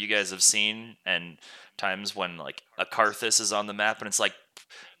I'm sure you guys have seen, and times when like a Karthus is on the map and it's like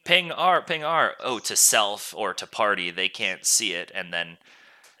ping R, oh, to self or to party, they can't see it, and then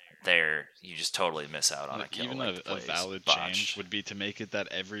you just totally miss out on a kill. Even like a the play's valid botched. change would be to make it that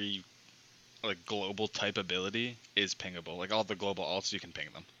every like global type ability is pingable. Like all the global alts, you can ping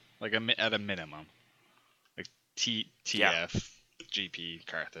them. Like at a minimum. Like TF, GP,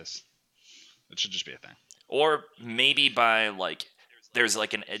 Karthus. It should just be a thing. Or maybe by like there's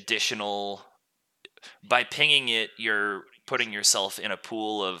like an additional, by pinging it, you're putting yourself in a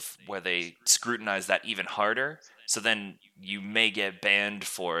pool of where they scrutinize that even harder. So then you may get banned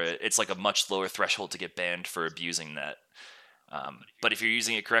for it. It's like a much lower threshold to get banned for abusing that. But if you're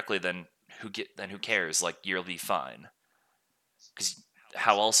using it correctly, then who cares? Like you'll be fine. Because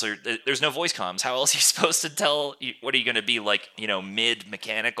how else there's no voice comms. How else are you supposed to tell? What are you going to be like? Mid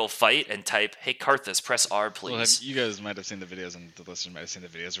mechanical fight and type, "Hey Karthus, press R, Well, please." you guys might have seen the videos, and the listeners might have seen the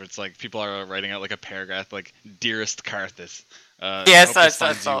videos where it's like people are writing out like a paragraph, like "Dearest Karthus, Yes, hope I this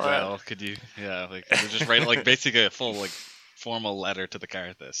finds you saw that. well. Could you, like they just write like basically a full like formal letter to the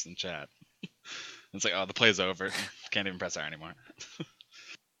Karthus in chat. It's like, oh, the play's over. Can't even press R anymore.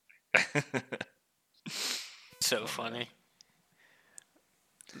 So funny.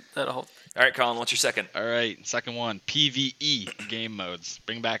 That whole All right, Colin, what's your second? All right, second one, PvE game modes.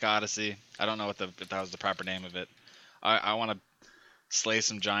 Bring back Odyssey. I don't know if that was the proper name of it. I want to slay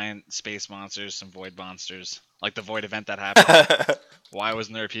some giant space monsters, some void monsters, like the void event that happened. Why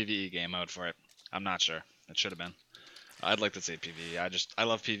wasn't there a PvE game mode for it? I'm not sure. It should have been. I'd like to say PvE. I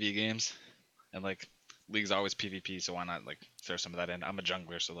love PvE games, and like League's always PvP, so why not like throw some of that in? I'm a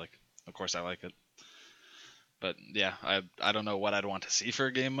jungler, so like of course I like it. But yeah, I don't know what I'd want to see for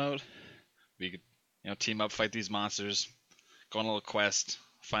a game mode. We could team up, fight these monsters, go on a little quest,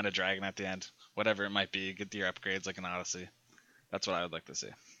 find a dragon at the end, whatever it might be, get your upgrades like an Odyssey. That's what I would like to see.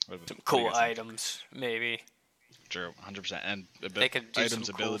 some What do you cool guys think? items, maybe. True, 100%. And They could do items,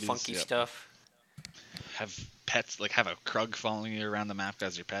 some cool, abilities, funky yep. stuff. Have pets, like have a Krug following you around the map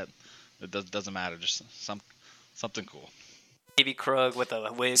as your pet. It doesn't matter, just something cool. Maybe Krug with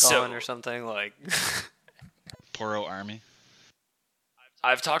a wig So- on or something like. Poro army.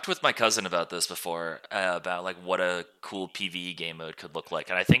 I've talked with my cousin about this before, about like what a cool PvE game mode could look like,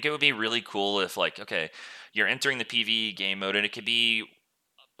 and I think it would be really cool if like, okay, you're entering the PvE game mode, and it could be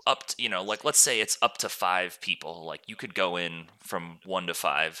up to, like let's say it's up to 5 people. Like you could go in from 1 to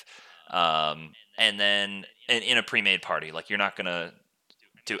 5, and then in a pre-made party. Like you're not gonna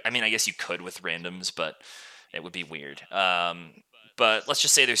do. I mean, I guess you could with randoms, but it would be weird. But let's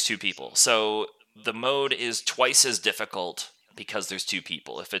just say there's 2 people, so the mode is twice as difficult because there's 2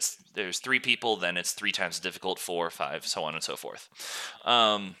 people. If there's 3 people, then it's 3 times as difficult, 4, 5, so on and so forth.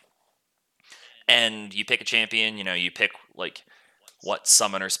 And you pick a champion. You pick like what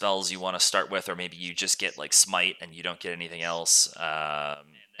summoner spells you want to start with, or maybe you just get like smite and you don't get anything else.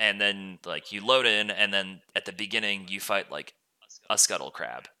 And then like you load in, and then at the beginning you fight like a scuttle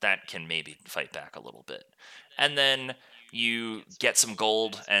crab that can maybe fight back a little bit, and then you get some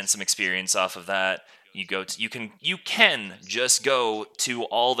gold and some experience off of that. You can just go to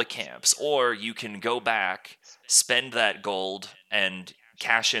all the camps, or you can go back, spend that gold, and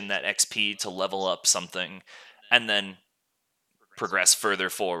cash in that XP to level up something, and then progress further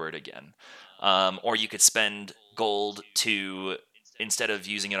forward again. Or you could spend gold to, instead of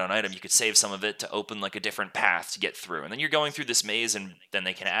using it on item, you could save some of it to open like a different path to get through. And then you're going through this maze, and then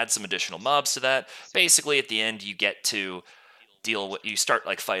they can add some additional mobs to that. Basically, at the end, you get to you start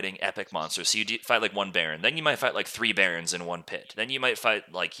like fighting epic monsters. So you fight like 1 baron, then you might fight like 3 barons in 1 pit, then you might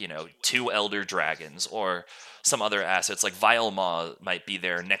fight like 2 elder dragons, or some other assets like Vile Maw might be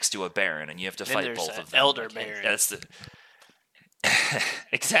there next to a baron, and you have to Then fight there's both an of them. elder Like, baron. That's the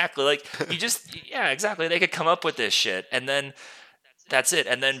exactly, like exactly. They could come up with this shit, and then that's it.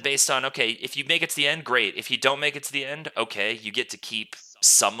 And then based on, okay, if you make it to the end, great. If you don't make it to the end, okay, you get to keep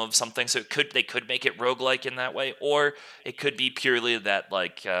some of something. So they could make it roguelike in that way, or it could be purely that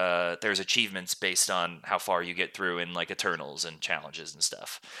like there's achievements based on how far you get through in like Eternals and challenges and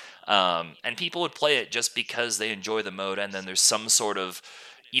stuff. And people would play it just because they enjoy the mode, and then there's some sort of,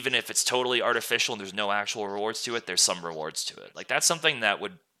 even if it's totally artificial and there's no actual rewards to it, there's some rewards to it. Like that's something that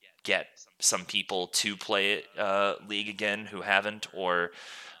would get some people to play League again who haven't, or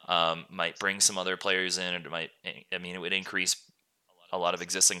might bring some other players in, and it would increase a lot of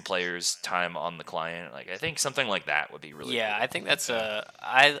existing players' time on the client. Like I think something like that would be really Yeah, cool. I think that's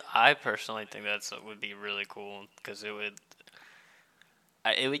I personally think would be really cool, because it would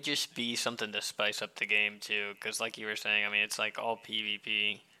just be something to spice up the game too. Because like you were saying, I mean, it's like all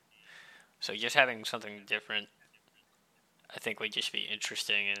PvP, so just having something different, I think would just be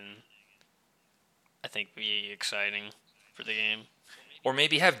interesting, and I think be exciting for the game. Or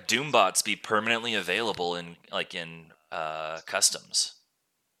maybe have Doombots be permanently available in customs.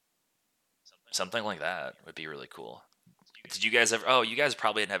 Something like that would be really cool. Did you guys ever? Oh, you guys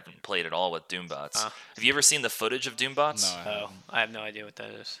probably haven't played at all with Doombots. Have you ever seen the footage of Doombots? No, I Oh, haven't. I have no idea what that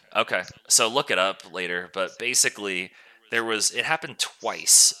is. Okay, so look it up later. But basically, it happened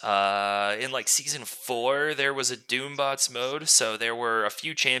twice. In like season 4, there was a Doombots mode. So there were a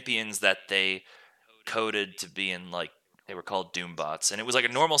few champions that they coded to be in like, they were called Doombots, and it was like a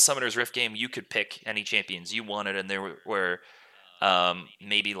normal Summoner's Rift game. You could pick any champions you wanted, and there were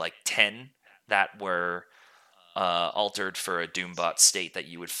maybe like 10 that were altered for a Doombot state that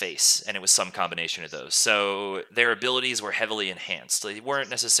you would face, and it was some combination of those. So their abilities were heavily enhanced. They weren't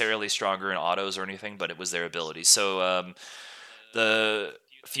necessarily stronger in autos or anything, but it was their abilities. So the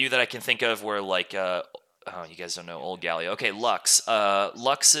few that I can think of were like, oh, you guys don't know Old Galio. Okay, Lux.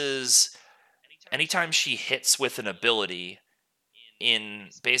 Lux is anytime she hits with an ability in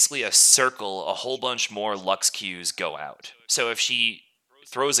basically a circle, a whole bunch more Lux Qs go out. So if she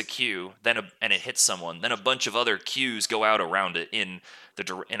throws a Q, and it hits someone, then a bunch of other Qs go out around it in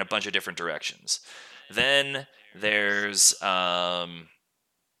a bunch of different directions. Then there's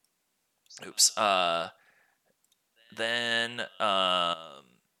oops. Then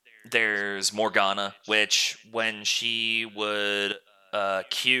there's Morgana, which when she would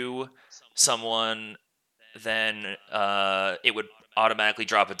Q someone, then it would automatically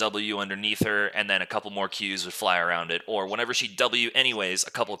drop a W underneath her, and then a couple more Qs would fly around it. Or whenever she W anyways,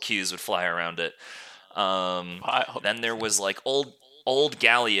 a couple Qs would fly around it. Then there was like old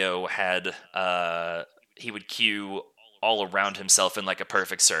Galio had he would Q all around himself in like a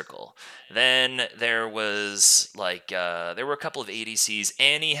perfect circle. Then there was like there were a couple of ADCs.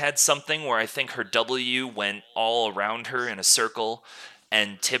 Annie had something where I think her W went all around her in a circle,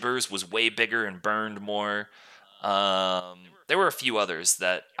 and Tibbers was way bigger and burned more. There were a few others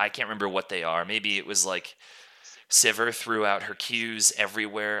that I can't remember what they are. Maybe it was like Sivir threw out her Qs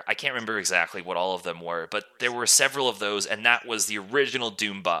everywhere. I can't remember exactly what all of them were, but there were several of those, and that was the original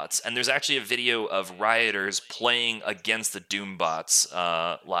Doom bots. And there's actually a video of rioters playing against the Doom bots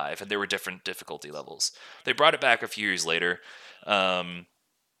live, and there were different difficulty levels. They brought it back a few years later, and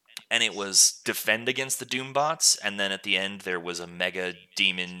it was defend against the Doom bots, and then at the end there was a mega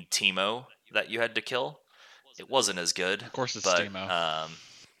demon Teemo that you had to kill. It wasn't as good. Of course, it's but, Teemo.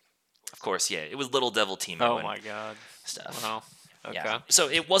 Of course, yeah, it was Little Devil Teemo. Oh my god. Stuff. Wow. Okay. Yeah. So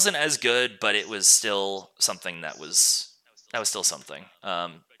it wasn't as good, but it was still something that was still something.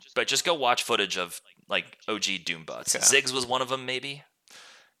 But just go watch footage of like OG Doom bots. Okay. Ziggs was one of them, maybe.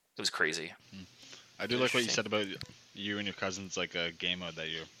 It was crazy. I do like what you said about you and your cousins, like a game mode that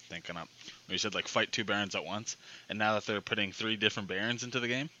you're thinking up. When you said like fight 2 Barons at once, and now that they're putting 3 different Barons into the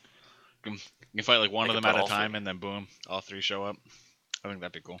game, you can fight like one of them at a time, and then boom, all 3 show up. I think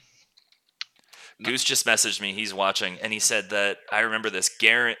that'd be cool. Goose just messaged me. He's watching, and he said that I remember this.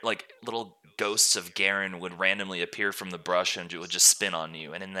 Garen, like little ghosts of Garen, would randomly appear from the brush and it would just spin on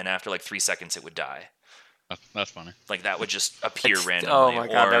you, and then after like 3 seconds, it would die. That's funny. Like that would just appear randomly. Oh my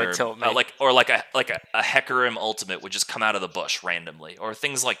god, that would tilt me. Or like a Hecarim ultimate would just come out of the bush randomly, or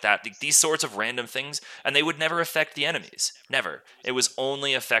things like that. These sorts of random things, and they would never affect the enemies. Never. It was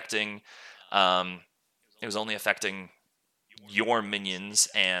only affecting. It was only affecting your minions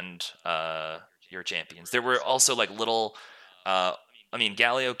and your champions. There were also like little. I mean,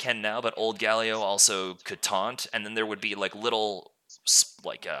 Galio can now, but old Galio also could taunt, and then there would be like little,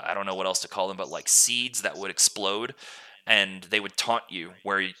 like I don't know what else to call them, but like seeds that would explode, and they would taunt you.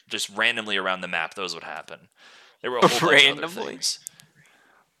 Where just randomly around the map, those would happen. There were a whole bunch of other things.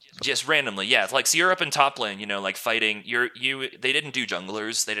 Just randomly, yeah. Like so, you're up in top lane, you know, like fighting. They didn't do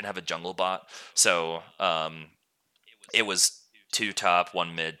junglers. They didn't have a jungle bot, so it was 2 top,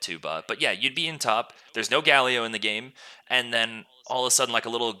 1 mid, 2 bot. But yeah, you'd be in top. There's no Galio in the game, and then all of a sudden, like a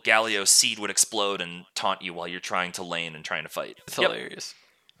little Galio seed would explode and taunt you while you're trying to lane and trying to fight. It's hilarious.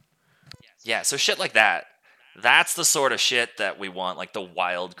 Yeah, so shit like that. That's the sort of shit that we want, like the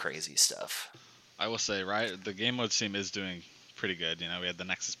wild, crazy stuff. I will say, right, the game mode team is doing pretty good. You know, we had the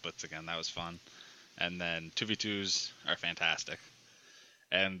Nexus Blitz again. That was fun. And then 2v2s are fantastic.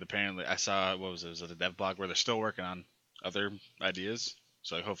 And apparently, I saw, was it a dev blog where they're still working on other ideas.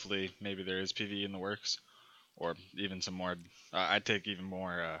 So hopefully, maybe there is PvE in the works. Or even some more, I'd take even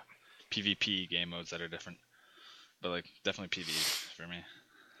more PvP game modes that are different. But like, definitely PvE for me.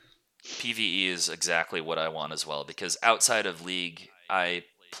 PvE is exactly what I want as well, because outside of League, I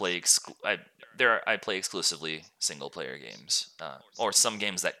play exclusively single player games, or some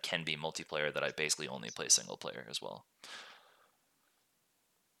games that can be multiplayer that I basically only play single player as well.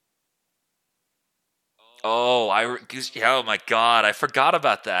 Oh, oh my god, I forgot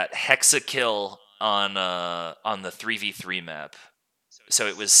about that Hexakill on the 3v3 map. So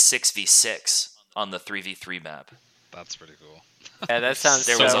it was 6v6 on the 3v3 map. That's pretty cool. Yeah, that sounds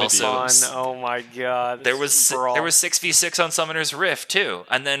There so was also fun. Oh my god. There was 6v6 on Summoner's Rift too.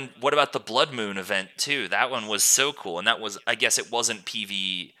 And then what about the Blood Moon event too? That one was so cool, and that was, I guess it wasn't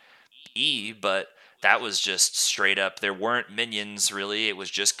PvE, but that was just straight up. There weren't minions really. It was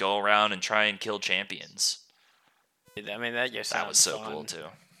just go around and try and kill champions. I mean, that just sounds That was so fun. cool too.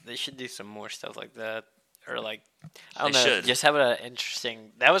 They should do some more stuff like that, or like I don't They know, should. just have an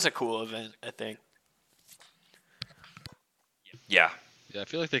interesting. That was a cool event, I think. Yeah. Yeah, I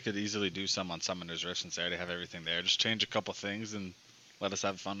feel like they could easily do some on Summoner's Rift since they already have everything there. Just change a couple things and let us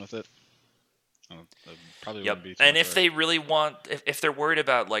have fun with it. That probably Yep. wouldn't be too And much if work. they really want, if they're worried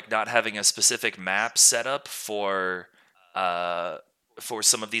about like not having a specific map set up for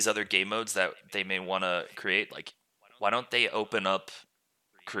some of these other game modes that they may want to create, like why don't they open up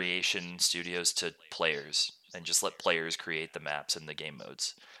creation studios to players and just let players create the maps and the game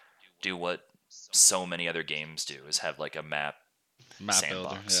modes? Do what so many other games do, is have like a map Map builder,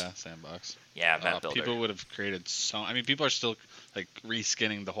 sandbox. yeah, sandbox. Yeah, map builder. People would have created so. I mean, people are still like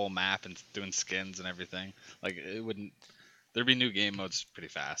reskinning the whole map and doing skins and everything. Like it wouldn't. There'd be new game modes pretty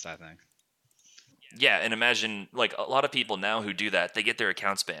fast, I think. Yeah, and imagine like a lot of people now who do that, they get their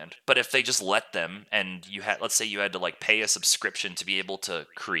accounts banned. But if they just let them, and you had, let's say you had to like pay a subscription to be able to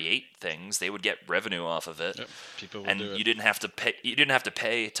create things, they would get revenue off of it. Yep, people will And do it. you didn't have to pay. You didn't have to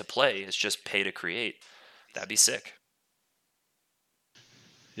pay to play. It's just pay to create. That'd be sick.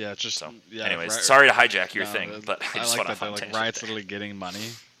 Yeah, it's just. So, yeah, anyways, sorry to hijack your no, thing, but I just like want to that. They're fun like tangent Riot's there. literally getting money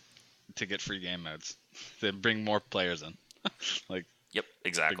to get free game modes. They bring more players in. Like Yep, big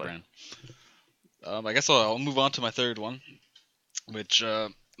exactly. brand. I guess I'll move on to my third one, which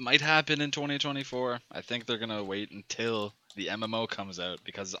might happen in 2024. I think they're gonna wait until the MMO comes out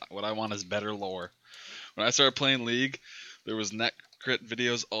because what I want is better lore. When I started playing League, there was Netcrit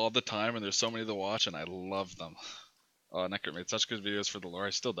videos all the time, and there's so many to watch, and I love them. Netcrit made such good videos for the lore.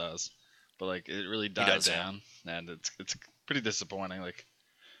 He still does, but like it really died does, yeah. down, and it's pretty disappointing. Like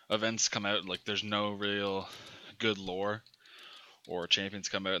events come out, like there's no real good lore, or champions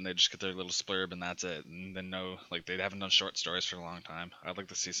come out and they just get their little splurb and that's it, and then no, like they haven't done short stories for a long time. I'd like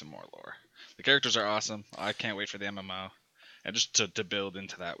to see some more lore. The characters are awesome. I can't wait for the MMO, and just to build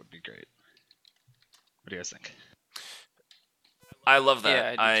into that would be great. What do you guys think? I love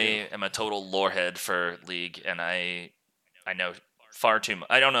that. Yeah, I do too. am a total lorehead for League, and I know far too much.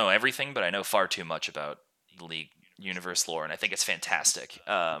 I don't know everything, but I know far too much about the League universe lore, and I think it's fantastic.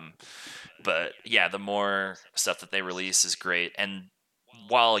 But yeah, the more stuff that they release is great. And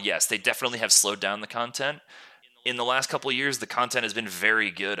while yes, they definitely have slowed down the content, in the last couple of years, the content has been very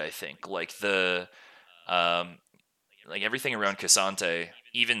good. I think um, like everything around Cassante,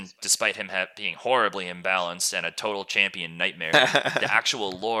 even despite him being horribly imbalanced and a total champion nightmare, the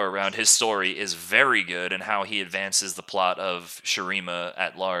actual lore around his story is very good, and how he advances the plot of Shurima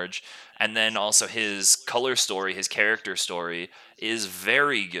at large. And then also his color story, his character story, is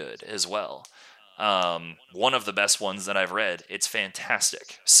very good as well. One of the best ones that I've read. It's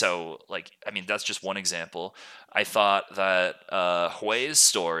fantastic. So, like, I mean, that's just one example. I thought that Hui's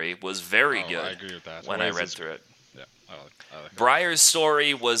story was very good. I agree with that. When I read through it. Yeah, I like Briar's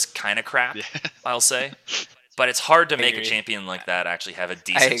story was kind of crap, Yeah. I'll say. But it's hard to I make a agree. champion like that actually have a I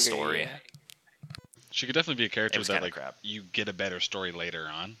decent agree, story. yeah. She could definitely be a It character was that kinda like crap. you get a better story later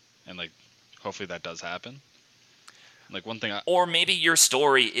on, and like hopefully that does happen. Like one thing Or maybe your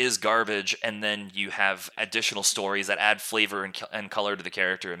story is garbage, and then you have additional stories that add flavor and color to the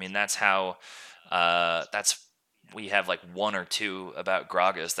character. I mean, that's how. We have like one or two about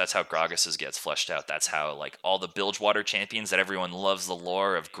Gragas. That's how Gragas gets fleshed out. That's how like all the Bilgewater champions that everyone loves the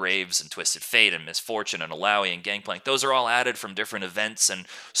lore of Graves and Twisted Fate and Misfortune and Alawi and Gangplank. Those are all added from different events and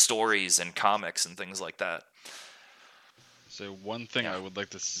stories and comics and things like that. So one thing Yeah. I would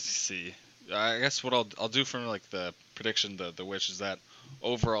like to see, I guess what I'll do from like the prediction, the wish is that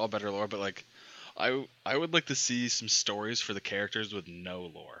overall better lore, but like I would like to see some stories for the characters with no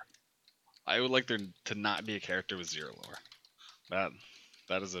lore. I would like there to not be a character with zero lore.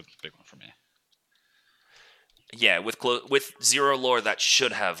 That is a big one for me. Yeah, with zero lore that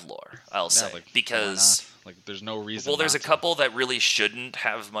should have lore, I'll Yeah, say, like, why because not? Like there's no reason. well, there's a not to. couple that really shouldn't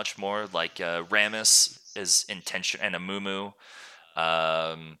have much more, like Ramus is intention and Amumu,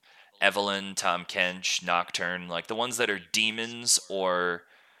 Evelyn, Tom Kench, Nocturne, like the ones that are demons or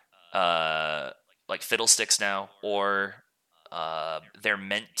like fiddlesticks now, or they're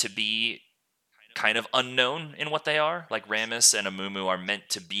meant to be kind of unknown in what they are. Like Ramus and Amumu are meant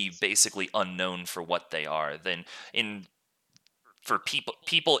to be basically unknown for what they are. Then for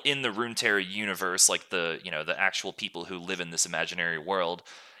people in the Runeterra universe, like the actual people who live in this imaginary world,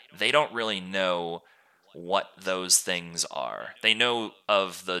 they don't really know what those things are. They know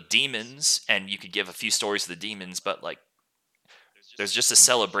of the demons, and you could give a few stories of the demons, but like there's just a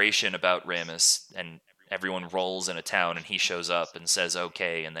celebration about Ramus, and everyone rolls in a town, and he shows up and says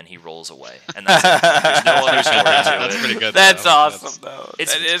okay, and then he rolls away, and that's it. There's no other story to That's it. pretty good. That's though. awesome, though.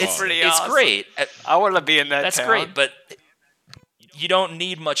 It's That is it's, pretty it's awesome. great. I want to be in that That's town. great, but you don't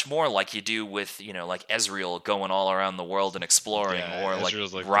need much more like you do with like Ezreal going all around the world and exploring, Yeah, or like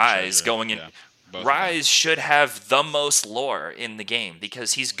Ezreal's like the Rise treasure, going in. yeah. Both of them. Rise should have the most lore in the game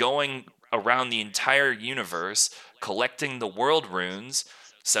because he's going around the entire universe collecting the world runes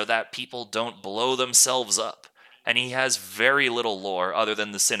so that people don't blow themselves up. And he has very little lore other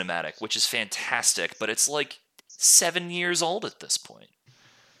than the cinematic, which is fantastic, but it's like 7 years old at this point.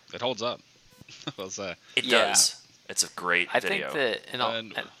 It holds up. Well said. It Yeah. does. It's a great I video. think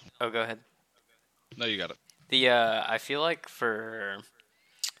that oh, go ahead. No, you got it. I feel like for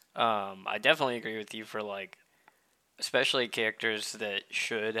I definitely agree with you for like especially characters that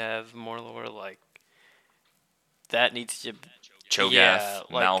should have more lore, like that needs to Cho'Gath, yeah,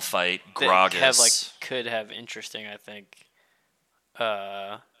 like, Malphite, that Gragas. could have interesting, I think,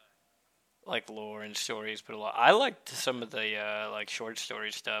 like lore and stories, but a lot. I liked some of the like short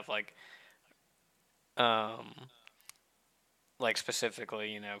story stuff, like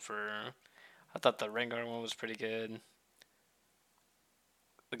specifically, for I thought the Rengar one was pretty good.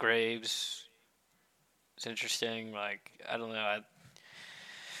 The Graves is interesting. Like I don't know,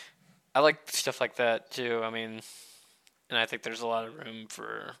 I like stuff like that too. I mean, and I think there's a lot of room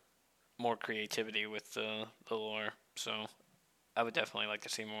for more creativity with the lore. So I would definitely like to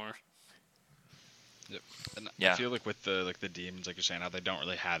see more. Yep. And Yeah. I feel like with the demons, like you're saying, how they don't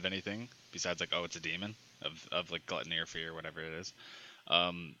really have anything besides like, oh, it's a demon of like gluttony or fear, whatever it is.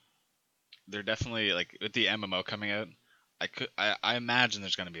 They're definitely like with the MMO coming out. I imagine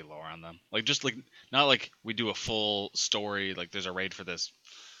there's gonna be lore on them. Like just like not like we do a full story, like there's a raid for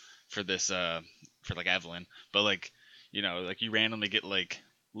like Evelyn, but like like you randomly get like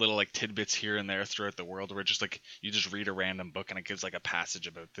little like tidbits here and there throughout the world where just like you just read a random book and it gives like a passage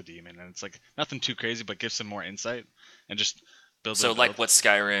about the demon and it's like nothing too crazy but gives some more insight and just build. So like what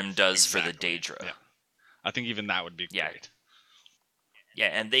Skyrim does for the Exactly. Daedra. Yeah. I think even that would be great. Yeah,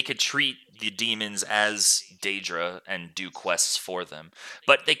 and they could treat the demons as Daedra and do quests for them.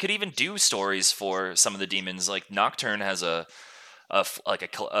 But they could even do stories for some of the demons. Like Nocturne has a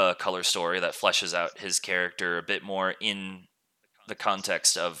color story that fleshes out his character a bit more in the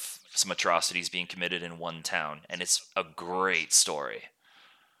context of some atrocities being committed in one town, and it's a great story.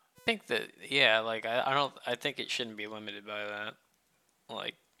 I think that like I think it shouldn't be limited by that.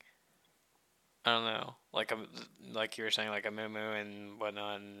 Like I don't know, like you were saying, like a Moo and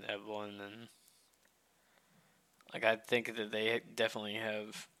whatnot, and Evelyn, and like I think that they definitely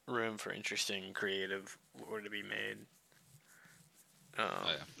have room for interesting, creative lore to be made. Oh,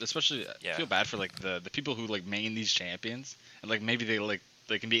 yeah. Especially, I feel bad for like the people who like main these champions, and like maybe they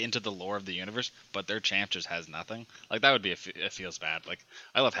can be into the lore of the universe, but their champ just has nothing. Like that would be it feels bad. Like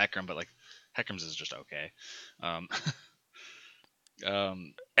I love Hecarim, but like Hecarim's is just okay.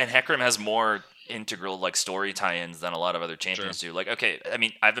 And Hecarim has more integral like story tie-ins than a lot of other champions do. Like, okay, I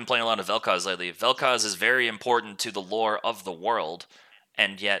mean, I've been playing a lot of Vel'Koz lately. Vel'Koz is very important to the lore of the world,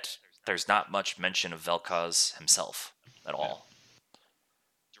 and yet there's not much mention of Vel'Koz himself at all.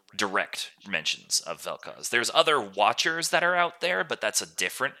 Direct mentions of Vel'Koz. There's other watchers that are out there, but that's a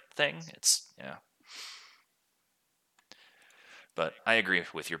different thing. But I agree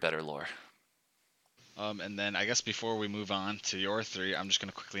with your better lore. And then I guess before we move on to your three, I'm just going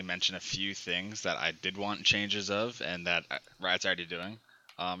to quickly mention a few things that I did want changes of and that Riot's already doing.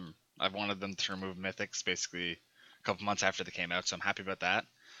 I've wanted them to remove mythics basically a couple months after they came out, so I'm happy about that.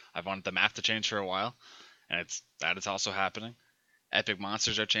 I've wanted the map to change for a while, and it's also happening. Epic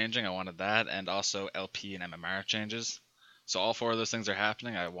monsters are changing, I wanted that, and also LP and MMR changes. So all four of those things are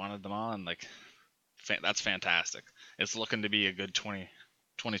happening. I wanted them all, and like that's fantastic. It's looking to be a good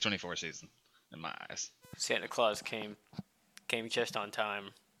 2024 season. In my eyes. Santa Claus came just on time.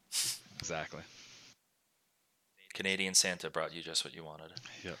 Exactly. Canadian Santa brought you just what you wanted.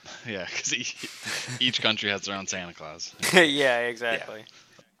 Yep. Yeah, because each country has their own Santa Claus. Yeah, exactly. Yeah.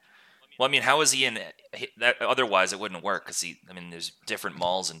 Well, I mean, how is he in that? Otherwise, it wouldn't work because there's different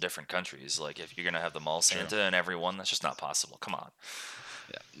malls in different countries. Like, if you're gonna have the mall Santa in every one, that's just not possible. Come on.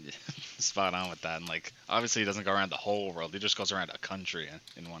 Yeah, spot on with that. And like, obviously, he doesn't go around the whole world. He just goes around a country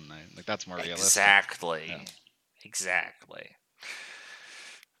in one night. Like, that's more realistic. Exactly. Yeah. Exactly.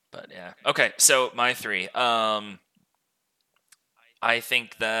 But yeah. Okay, so my three. I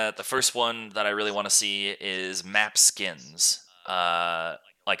think that the first one that I really want to see is map skins.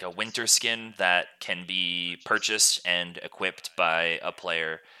 Like a winter skin that can be purchased and equipped by a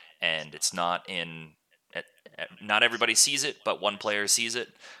player, and it's not in. Not everybody sees it, but one player sees it.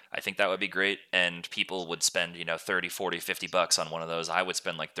 I think that would be great, and people would spend, $30, $40, $50 on one of those. I would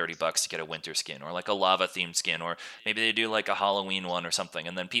spend like $30 to get a winter skin, or like a lava themed skin, or maybe they do like a Halloween one or something,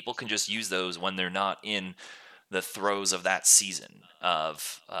 and then people can just use those when they're not in the throes of that season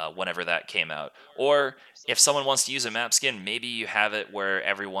of whenever that came out. Or if someone wants to use a map skin, maybe you have it where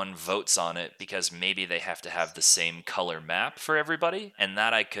everyone votes on it because maybe they have to have the same color map for everybody, and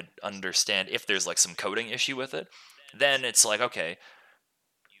that I could understand if there's like some coding issue with it. Then it's like, okay,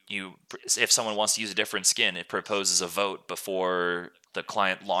 if someone wants to use a different skin, it proposes a vote before the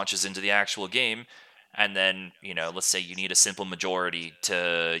client launches into the actual game. And then, let's say you need a simple majority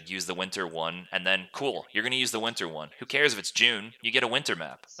to use the winter one, and then cool, you're going to use the winter one. Who cares if it's June? You get a winter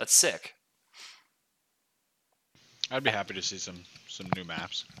map. That's sick. I'd be happy to see some new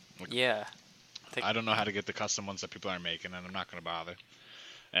maps. Like, Yeah. I don't know how to get the custom ones that people are making, and I'm not going to bother.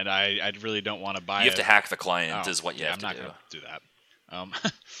 And I really don't want to buy. You have to hack the client, Oh, is what you yeah, have to do. I'm not going to do that.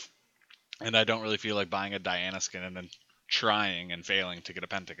 And I don't really feel like buying a Diana skin and then trying and failing to get a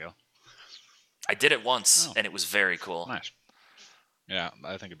pentakill. I did it once, and it was very cool. Nice. Yeah,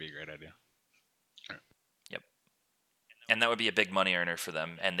 I think it'd be a great idea. Yep. And that would be a big money earner for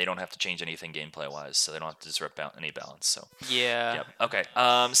them, and they don't have to change anything gameplay-wise, so they don't have to disrupt any balance. So. Yeah. Yep. Okay.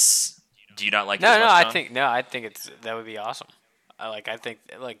 Do you not like? No, it as no. much, John? I think that would be awesome. I think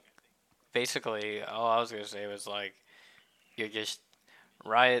basically all I was gonna say was like, you're just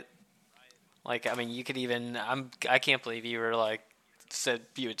Riot. Like, I mean, you could even. I can't believe you were like said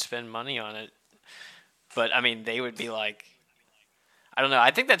you would spend money on it. But I mean, they would be like, I don't know.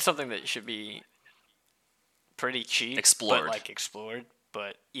 I think that's something that should be pretty cheap, Explored. But explored.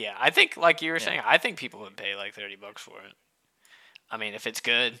 But yeah, I think like you were saying, I think people would pay like $30 for it. I mean, if it's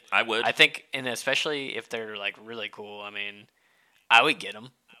good, I would. I think, and especially if they're like really cool. I mean, I would get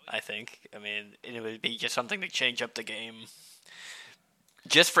them. I think. I mean, it would be just something to change up the game,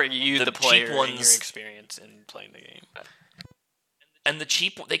 just for you, the player, and your experience in playing the game. And the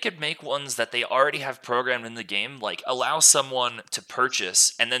cheap, they could make ones that they already have programmed in the game, like allow someone to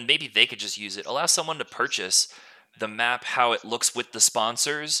purchase, and then maybe they could just use it. Allow someone to purchase the map how it looks with the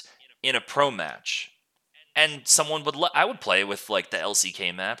sponsors in a pro match. And someone would, I would play with like the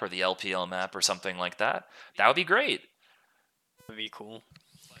LCK map or the LPL map or something like that. That would be great. Would be cool.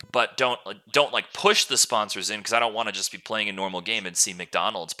 But don't push the sponsors in, because I don't want to just be playing a normal game and see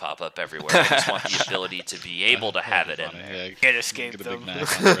McDonald's pop up everywhere. I just want the ability to be able to have it in there. Yeah, Can't escape get a them. Big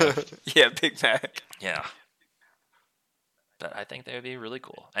Mac on the road. Yeah, Big Mac. Yeah. But I think they would be really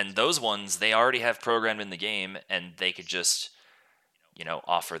cool. And those ones, they already have programmed in the game, and they could just,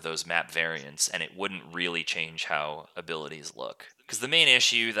 offer those map variants, and it wouldn't really change how abilities look. Because the main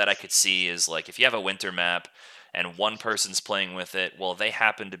issue that I could see is, like, if you have a winter map and one person's playing with it, well, they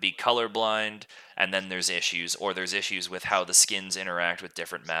happen to be colorblind, and then there's issues, or there's issues with how the skins interact with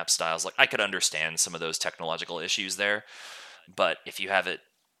different map styles. Like, I could understand some of those technological issues there, but if you have it,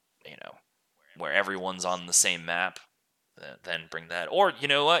 where everyone's on the same map, then bring that. Or, you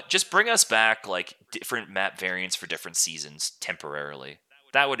know what? Just bring us back, like, different map variants for different seasons temporarily.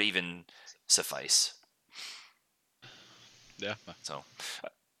 That would even suffice. Yeah. So,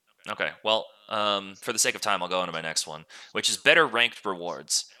 okay. Well, for the sake of time, I'll go on to my next one, which is better ranked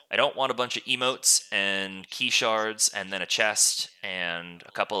rewards. I don't want a bunch of emotes and key shards and then a chest and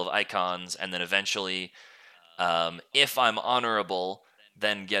a couple of icons, and then eventually, if I'm honorable,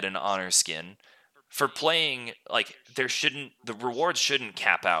 then get an honor skin. For playing, like, the rewards shouldn't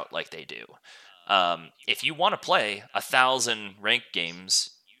cap out like they do. If you want to play 1,000 ranked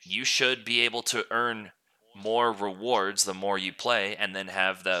games, you should be able to earn more rewards the more you play, and then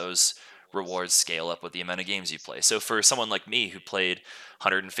have those rewards scale up with the amount of games you play. So for someone like me who played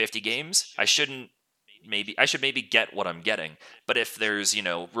 150 games, I should maybe get what I'm getting. But if there's,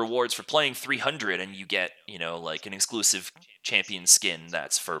 rewards for playing 300 and you get, like an exclusive champion skin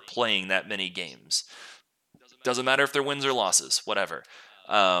that's for playing that many games, doesn't matter if they're wins or losses, whatever.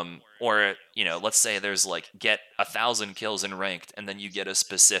 Or, let's say there's like get 1,000 kills in ranked, and then you get a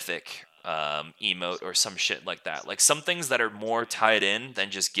specific emote or some shit like that. Like some things that are more tied in than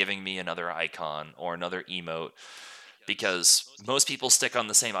just giving me another icon or another emote. Because most people stick on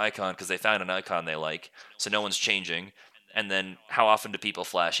the same icon because they found an icon they like, so no one's changing. And then how often do people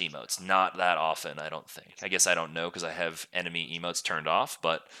flash emotes? Not that often, I don't think. I guess I don't know because I have enemy emotes turned off,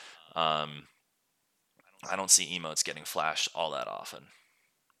 but I don't see emotes getting flashed all that often.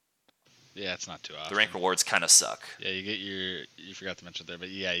 Yeah, it's not too often. The rank rewards kind of suck. Yeah, you forgot to mention there, but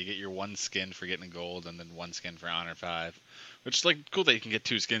yeah, you get your one skin for getting gold and then one skin for Honor 5. Which is like cool that you can get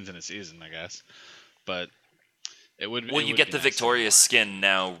 2 skins in a season, I guess. But you get the victorious skin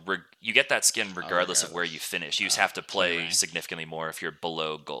now. You get that skin regardless of where you finish. You just have to play significantly more if you're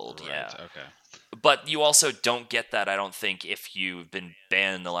below gold. Right, yeah. Okay. But you also don't get that, I don't think, if you've been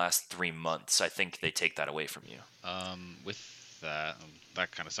banned in the last 3 months. I think they take that away from you. With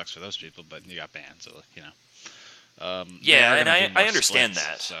that kind of sucks for those people, but you got banned, so They Yeah, are and going to do more I understand splits,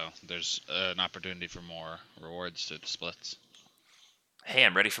 that. so there's an opportunity for more rewards to the splits. Hey,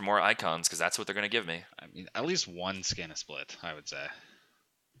 I'm ready for more icons because that's what they're going to give me. I mean, at least one skin a split, I would say.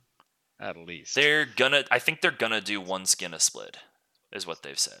 At least. I think they're gonna do one skin a split, is what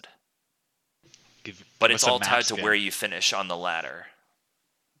they've said. But Give it's us a all map tied to skin. where you finish on the ladder.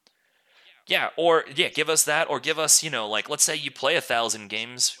 Yeah, give us that, or give us, like, let's say you play 1,000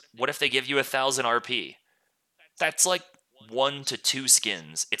 games. What if they give you 1,000 RP? That's like 1 to 2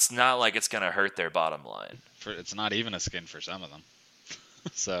 skins. It's not like it's gonna hurt their bottom line. It's not even a skin for some of them.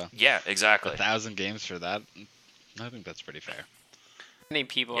 So Yeah, exactly. 1,000 games for that, I think that's pretty fair. Many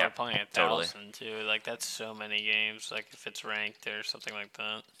people Yeah, are playing totally. 1,000 too. Like that's so many games. Like if it's ranked or something like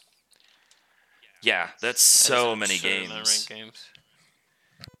that. Yeah, that's That is so an many absurd amount of games. ranked games.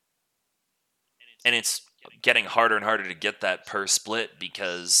 And it's getting harder and harder to get that per split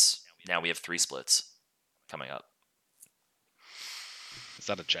because now we have 3 splits coming up. Is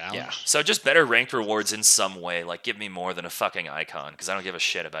that a challenge? Yeah. So just better ranked rewards in some way. Like, give me more than a fucking icon, because I don't give a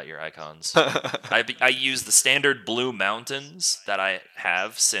shit about your icons. I use the standard blue mountains that I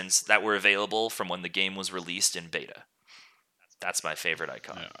have that were available from when the game was released in beta. That's my favorite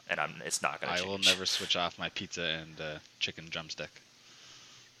icon, Yeah. and it's not going to I change. will never switch off my pizza and chicken drumstick.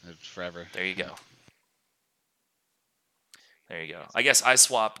 Forever. There you go. There you go. I guess I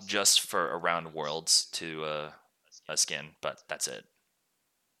swap just for around worlds to a skin, but that's it.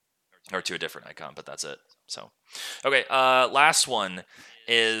 Or to a different icon, but that's it. So, okay, last one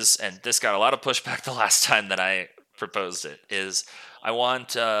is, and this got a lot of pushback the last time that I proposed it, is I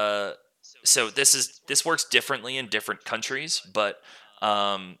want, so this works differently in different countries, but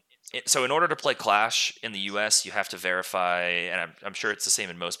so in order to play Clash in the US, you have to verify, and I'm sure it's the same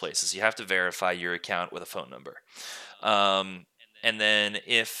in most places, you have to verify your account with a phone number. And then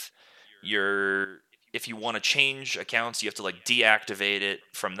if you want to change accounts, you have to like deactivate it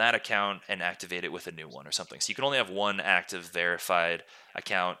from that account and activate it with a new one or something. So you can only have one active verified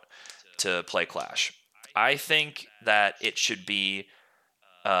account to play Clash. I think that it should be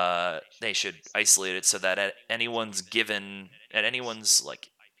they should isolate it so that at anyone's like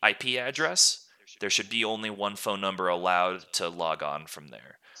IP address, there should be only one phone number allowed to log on from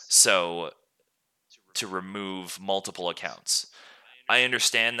there. So to remove multiple accounts. I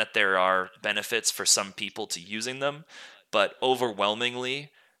understand that there are benefits for some people to using them, but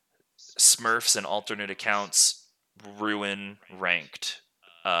overwhelmingly, Smurfs and alternate accounts ruin ranked.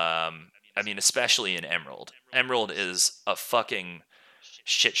 I mean, especially in Emerald. Emerald is a fucking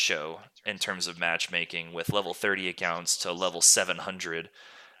shit show in terms of matchmaking, with level 30 accounts to level 700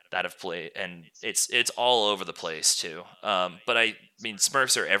 that have played, and it's all over the place too. But I mean,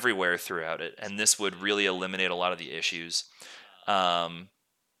 Smurfs are everywhere throughout it, and this would really eliminate a lot of the issues. And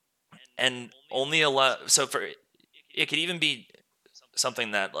only allow, so for it could even be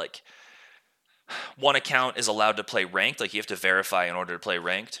something that like one account is allowed to play ranked, like you have to verify in order to play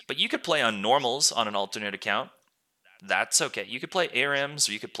ranked, but you could play on normals on an alternate account. That's okay. You could play ARMs,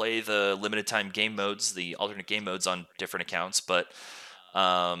 or you could play the limited time game modes, the alternate game modes on different accounts, but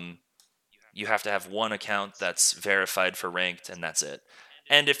you have to have one account that's verified for ranked, and that's it.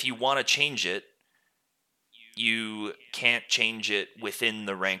 And if you want to change it, you can't change it within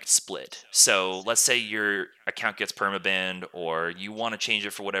the ranked split. So let's say your account gets permabanned, or you want to change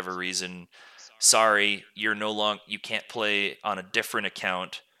it for whatever reason. Sorry, you can't play on a different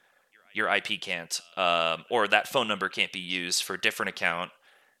account. Your IP can't, or that phone number can't be used for a different account.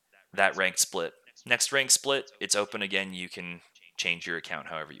 That ranked split. Next ranked split, it's open again. You can change your account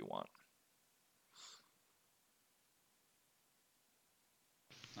however you want.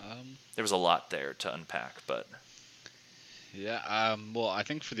 There was a lot there to unpack, but yeah. Well, I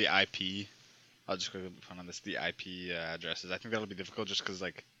think for the IP, I'll just quickly put on this. The IP addresses, I think that'll be difficult just because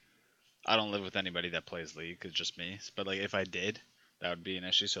like I don't live with anybody that plays League. It's just me. But like if I did, that would be an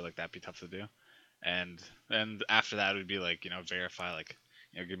issue. So like that'd be tough to do. And after that, it would be like verify like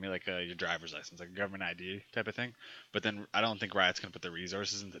give me like your driver's license, like a government ID type of thing. But then I don't think Riot's gonna put the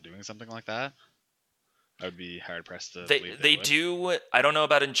resources into doing something like that. I would be hard pressed to believe they would. do. I don't know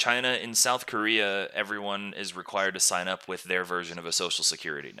about in China. In South Korea, everyone is required to sign up with their version of a social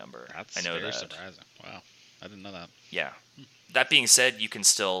security number. That's I know very that. surprising. Wow, I didn't know that. Yeah. That being said, you can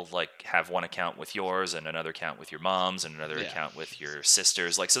still like have one account with yours and another account with your mom's and another account with your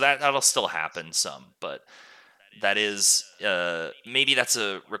sisters. Like, so that'll still happen some, but that is maybe that's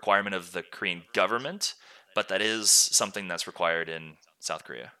a requirement of the Korean government, but that is something that's required in South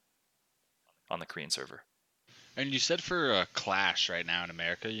Korea on the Korean server. And you said for Clash right now in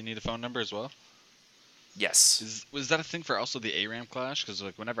America, you need a phone number as well? Yes. Was that a thing for also the ARAM clash? Because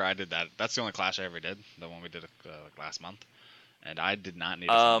like whenever I did that, that's the only clash I ever did. The one we did like last month, and I did not need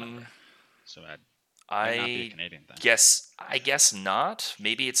a phone number. Um, So that might not be a I Canadian thing. guess not.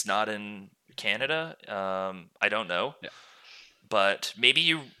 Maybe it's not in Canada. I don't know. Yeah. But maybe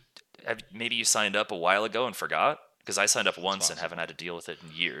you signed up a while ago and forgot, because I signed up It's once and haven't possible. had to deal with it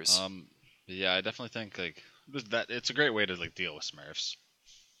in years. Yeah, I definitely think like that. It's a great way to like deal with Smurfs.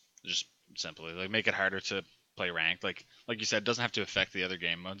 Just simply like make it harder to play ranked. Like you said, it doesn't have to affect the other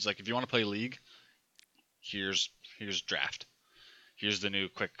game modes. Like if you want to play League, here's draft. Here's the new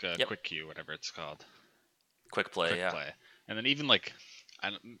Yep. quick queue, whatever it's called. Quick play, Quick yeah. play. And then even like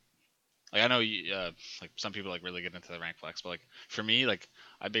I know you, like some people like really get into the rank flex, but like for me, like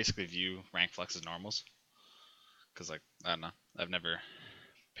I basically view rank flex as normals, because like I don't know, I've never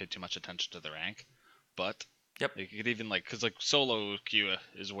paid too much attention to the rank, but Yep. you could even like because like solo queue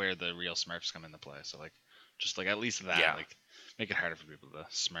is where the real Smurfs come into play. So like just like at least that Yeah. like make it harder for people to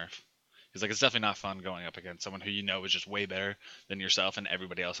Smurf. Because like it's definitely not fun going up against someone who you know is just way better than yourself and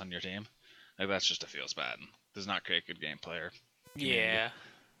everybody else on your team. Like that's just feels bad and does not create good gameplay or community. Yeah,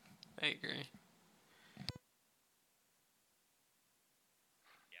 I agree.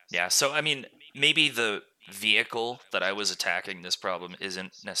 Yeah, so I mean, maybe the vehicle that I was attacking this problem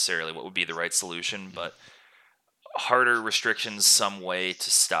isn't necessarily what would be the right solution, but harder restrictions, some way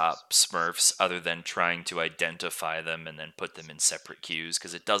to stop Smurfs other than trying to identify them and then put them in separate queues,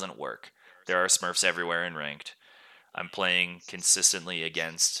 because it doesn't work. There are Smurfs everywhere in ranked. I'm playing consistently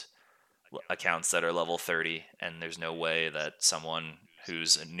against accounts that are level 30, and there's no way that someone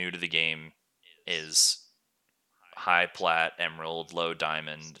who's new to the game is high plat, emerald, low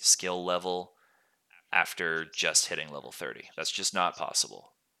diamond skill level after just hitting level 30. That's just not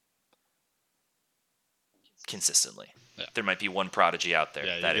possible consistently. Yeah. There might be one prodigy out there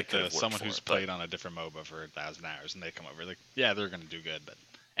Yeah, you that get it could have worked someone for, who's but played on a different MOBA for 1,000 hours, and they come over like, yeah, they're gonna do good, but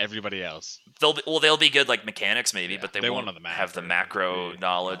everybody else, they'll be good like mechanics maybe, Yeah, but they they won't won't know the map have the or macro the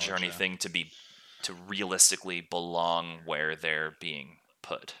knowledge or knowledge, yeah. anything to realistically belong where they're being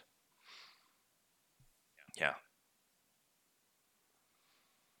put. Yeah.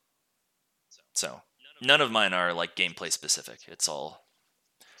 So none of mine are like gameplay specific. It's all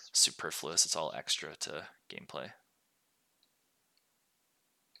superfluous. It's all extra to gameplay.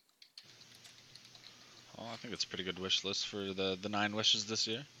 Oh, I think it's a pretty good wish list for the 9 wishes this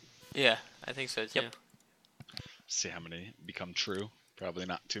year. Yeah, I think so too. Yep. See how many become true. Probably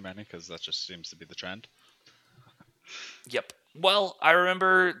not too many, because that just seems to be the trend. Yep. Well, I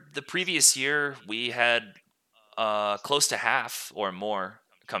remember the previous year we had close to half or more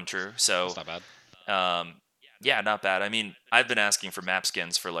come true. So That's not bad. yeah, not bad. I mean, I've been asking for map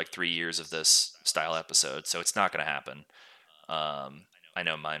skins for like 3 years of this style episode, so it's not going to happen. I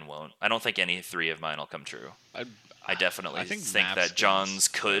know mine won't. I don't think any 3 of mine will come true. I definitely think map that skins, John's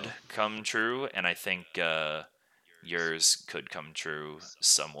could though. come true, and I think yours could come true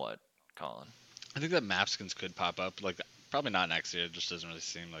somewhat, Colin. I think that map skins could pop up. Like probably not next year. It just doesn't really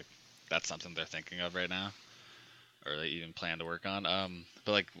seem like that's something they're thinking of right now, or they even plan to work on.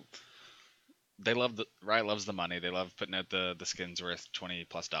 But like they love Riot loves the money. They love putting out the skins worth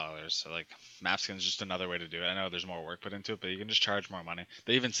 $20+. So like map skins is just another way to do it. I know there's more work put into it, but you can just charge more money.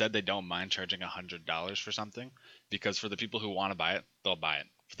 They even said they don't mind charging $100 for something, because for the people who want to buy it, they'll buy it.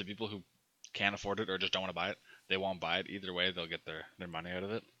 For the people who can't afford it or just don't want to buy it, they won't buy it. Either way, they'll get their money out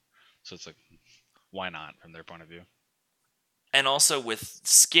of it. So it's like, why not from their point of view? And also with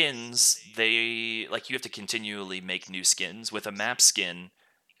skins, they like you have to continually make new skins. With a map skin,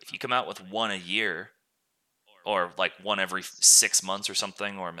 if you come out with one a year, or like one every 6 months or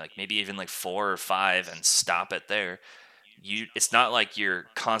something, or like maybe even like 4 or 5, and stop it there, it's not like you're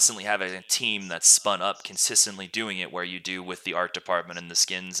constantly having a team that's spun up consistently doing it, where you do with the art department and the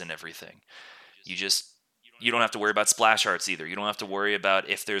skins and everything. You don't have to worry about splash arts either. You don't have to worry about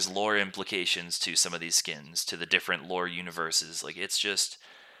if there's lore implications to some of these skins, to the different lore universes. Like, it's just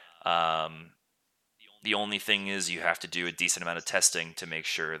the only thing is you have to do a decent amount of testing to make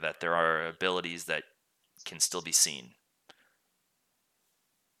sure that there are abilities that can still be seen.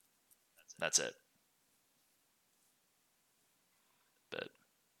 That's it. But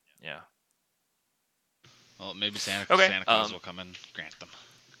yeah. Well, maybe Santa Okay, Claus will come and grant the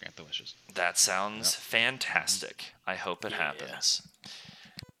wishes. That sounds fantastic. I hope it happens.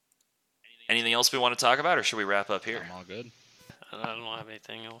 Anything else we want to talk about, or should we wrap up here? I'm all good. I don't have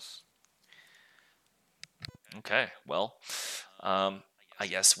anything else. Okay, well, I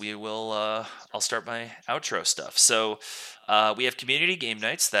guess we will. I'll start my outro stuff. So we have community game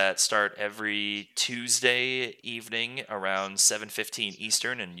nights that start every Tuesday evening around 7:15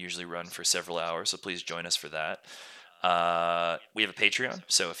 Eastern and usually run for several hours. So please join us for that. We have a Patreon,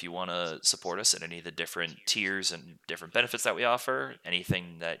 so if you want to support us at any of the different tiers and different benefits that we offer,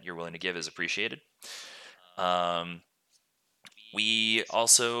 anything that you're willing to give is appreciated. We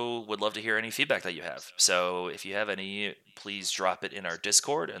also would love to hear any feedback that you have. So if you have any, please drop it in our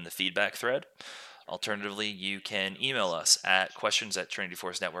Discord and the feedback thread. Alternatively, you can email us at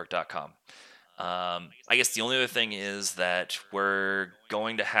questions@trinityforcenetwork.com. I guess the only other thing is that we're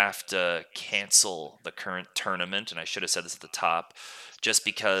going to have to cancel the current tournament, and I should have said this at the top, just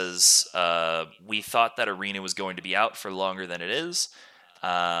because we thought that Arena was going to be out for longer than it is.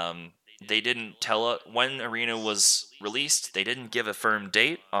 They didn't tell us when Arena was released. They didn't give a firm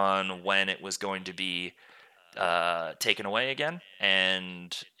date on when it was going to be taken away again,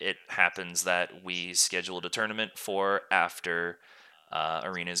 and it happens that we scheduled a tournament for after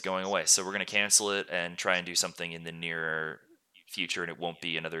Arena is going away. So we're going to cancel it and try and do something in the nearer future, and it won't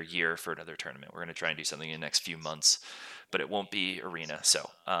be another year for another tournament. We're going to try and do something in the next few months, but it won't be Arena. So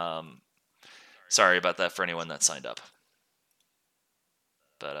sorry about that for anyone that signed up.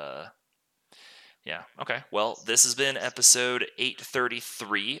 But yeah, okay. Well, this has been episode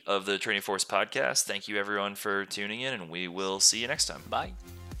 833 of the Training Force podcast. Thank you, everyone, for tuning in, and we will see you next time. Bye.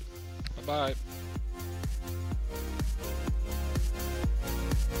 Bye-bye.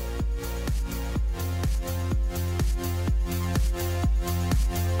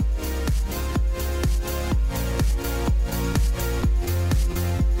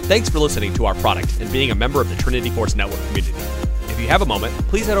 Thanks for listening to our product and being a member of the Trinity Force Network community. If you have a moment,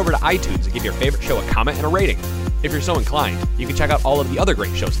 please head over to iTunes and give your favorite show a comment and a rating. If you're so inclined, you can check out all of the other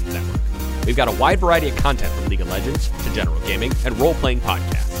great shows in the network. We've got a wide variety of content from League of Legends to general gaming and role-playing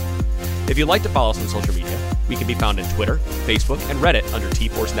podcasts. If you'd like to follow us on social media, we can be found on Twitter, Facebook, and Reddit under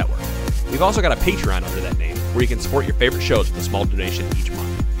T-Force Network. We've also got a Patreon under that name where you can support your favorite shows with a small donation each month.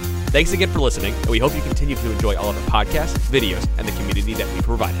 Thanks again for listening, and we hope you continue to enjoy all of our podcasts, videos, and the community that we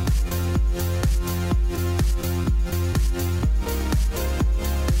provided.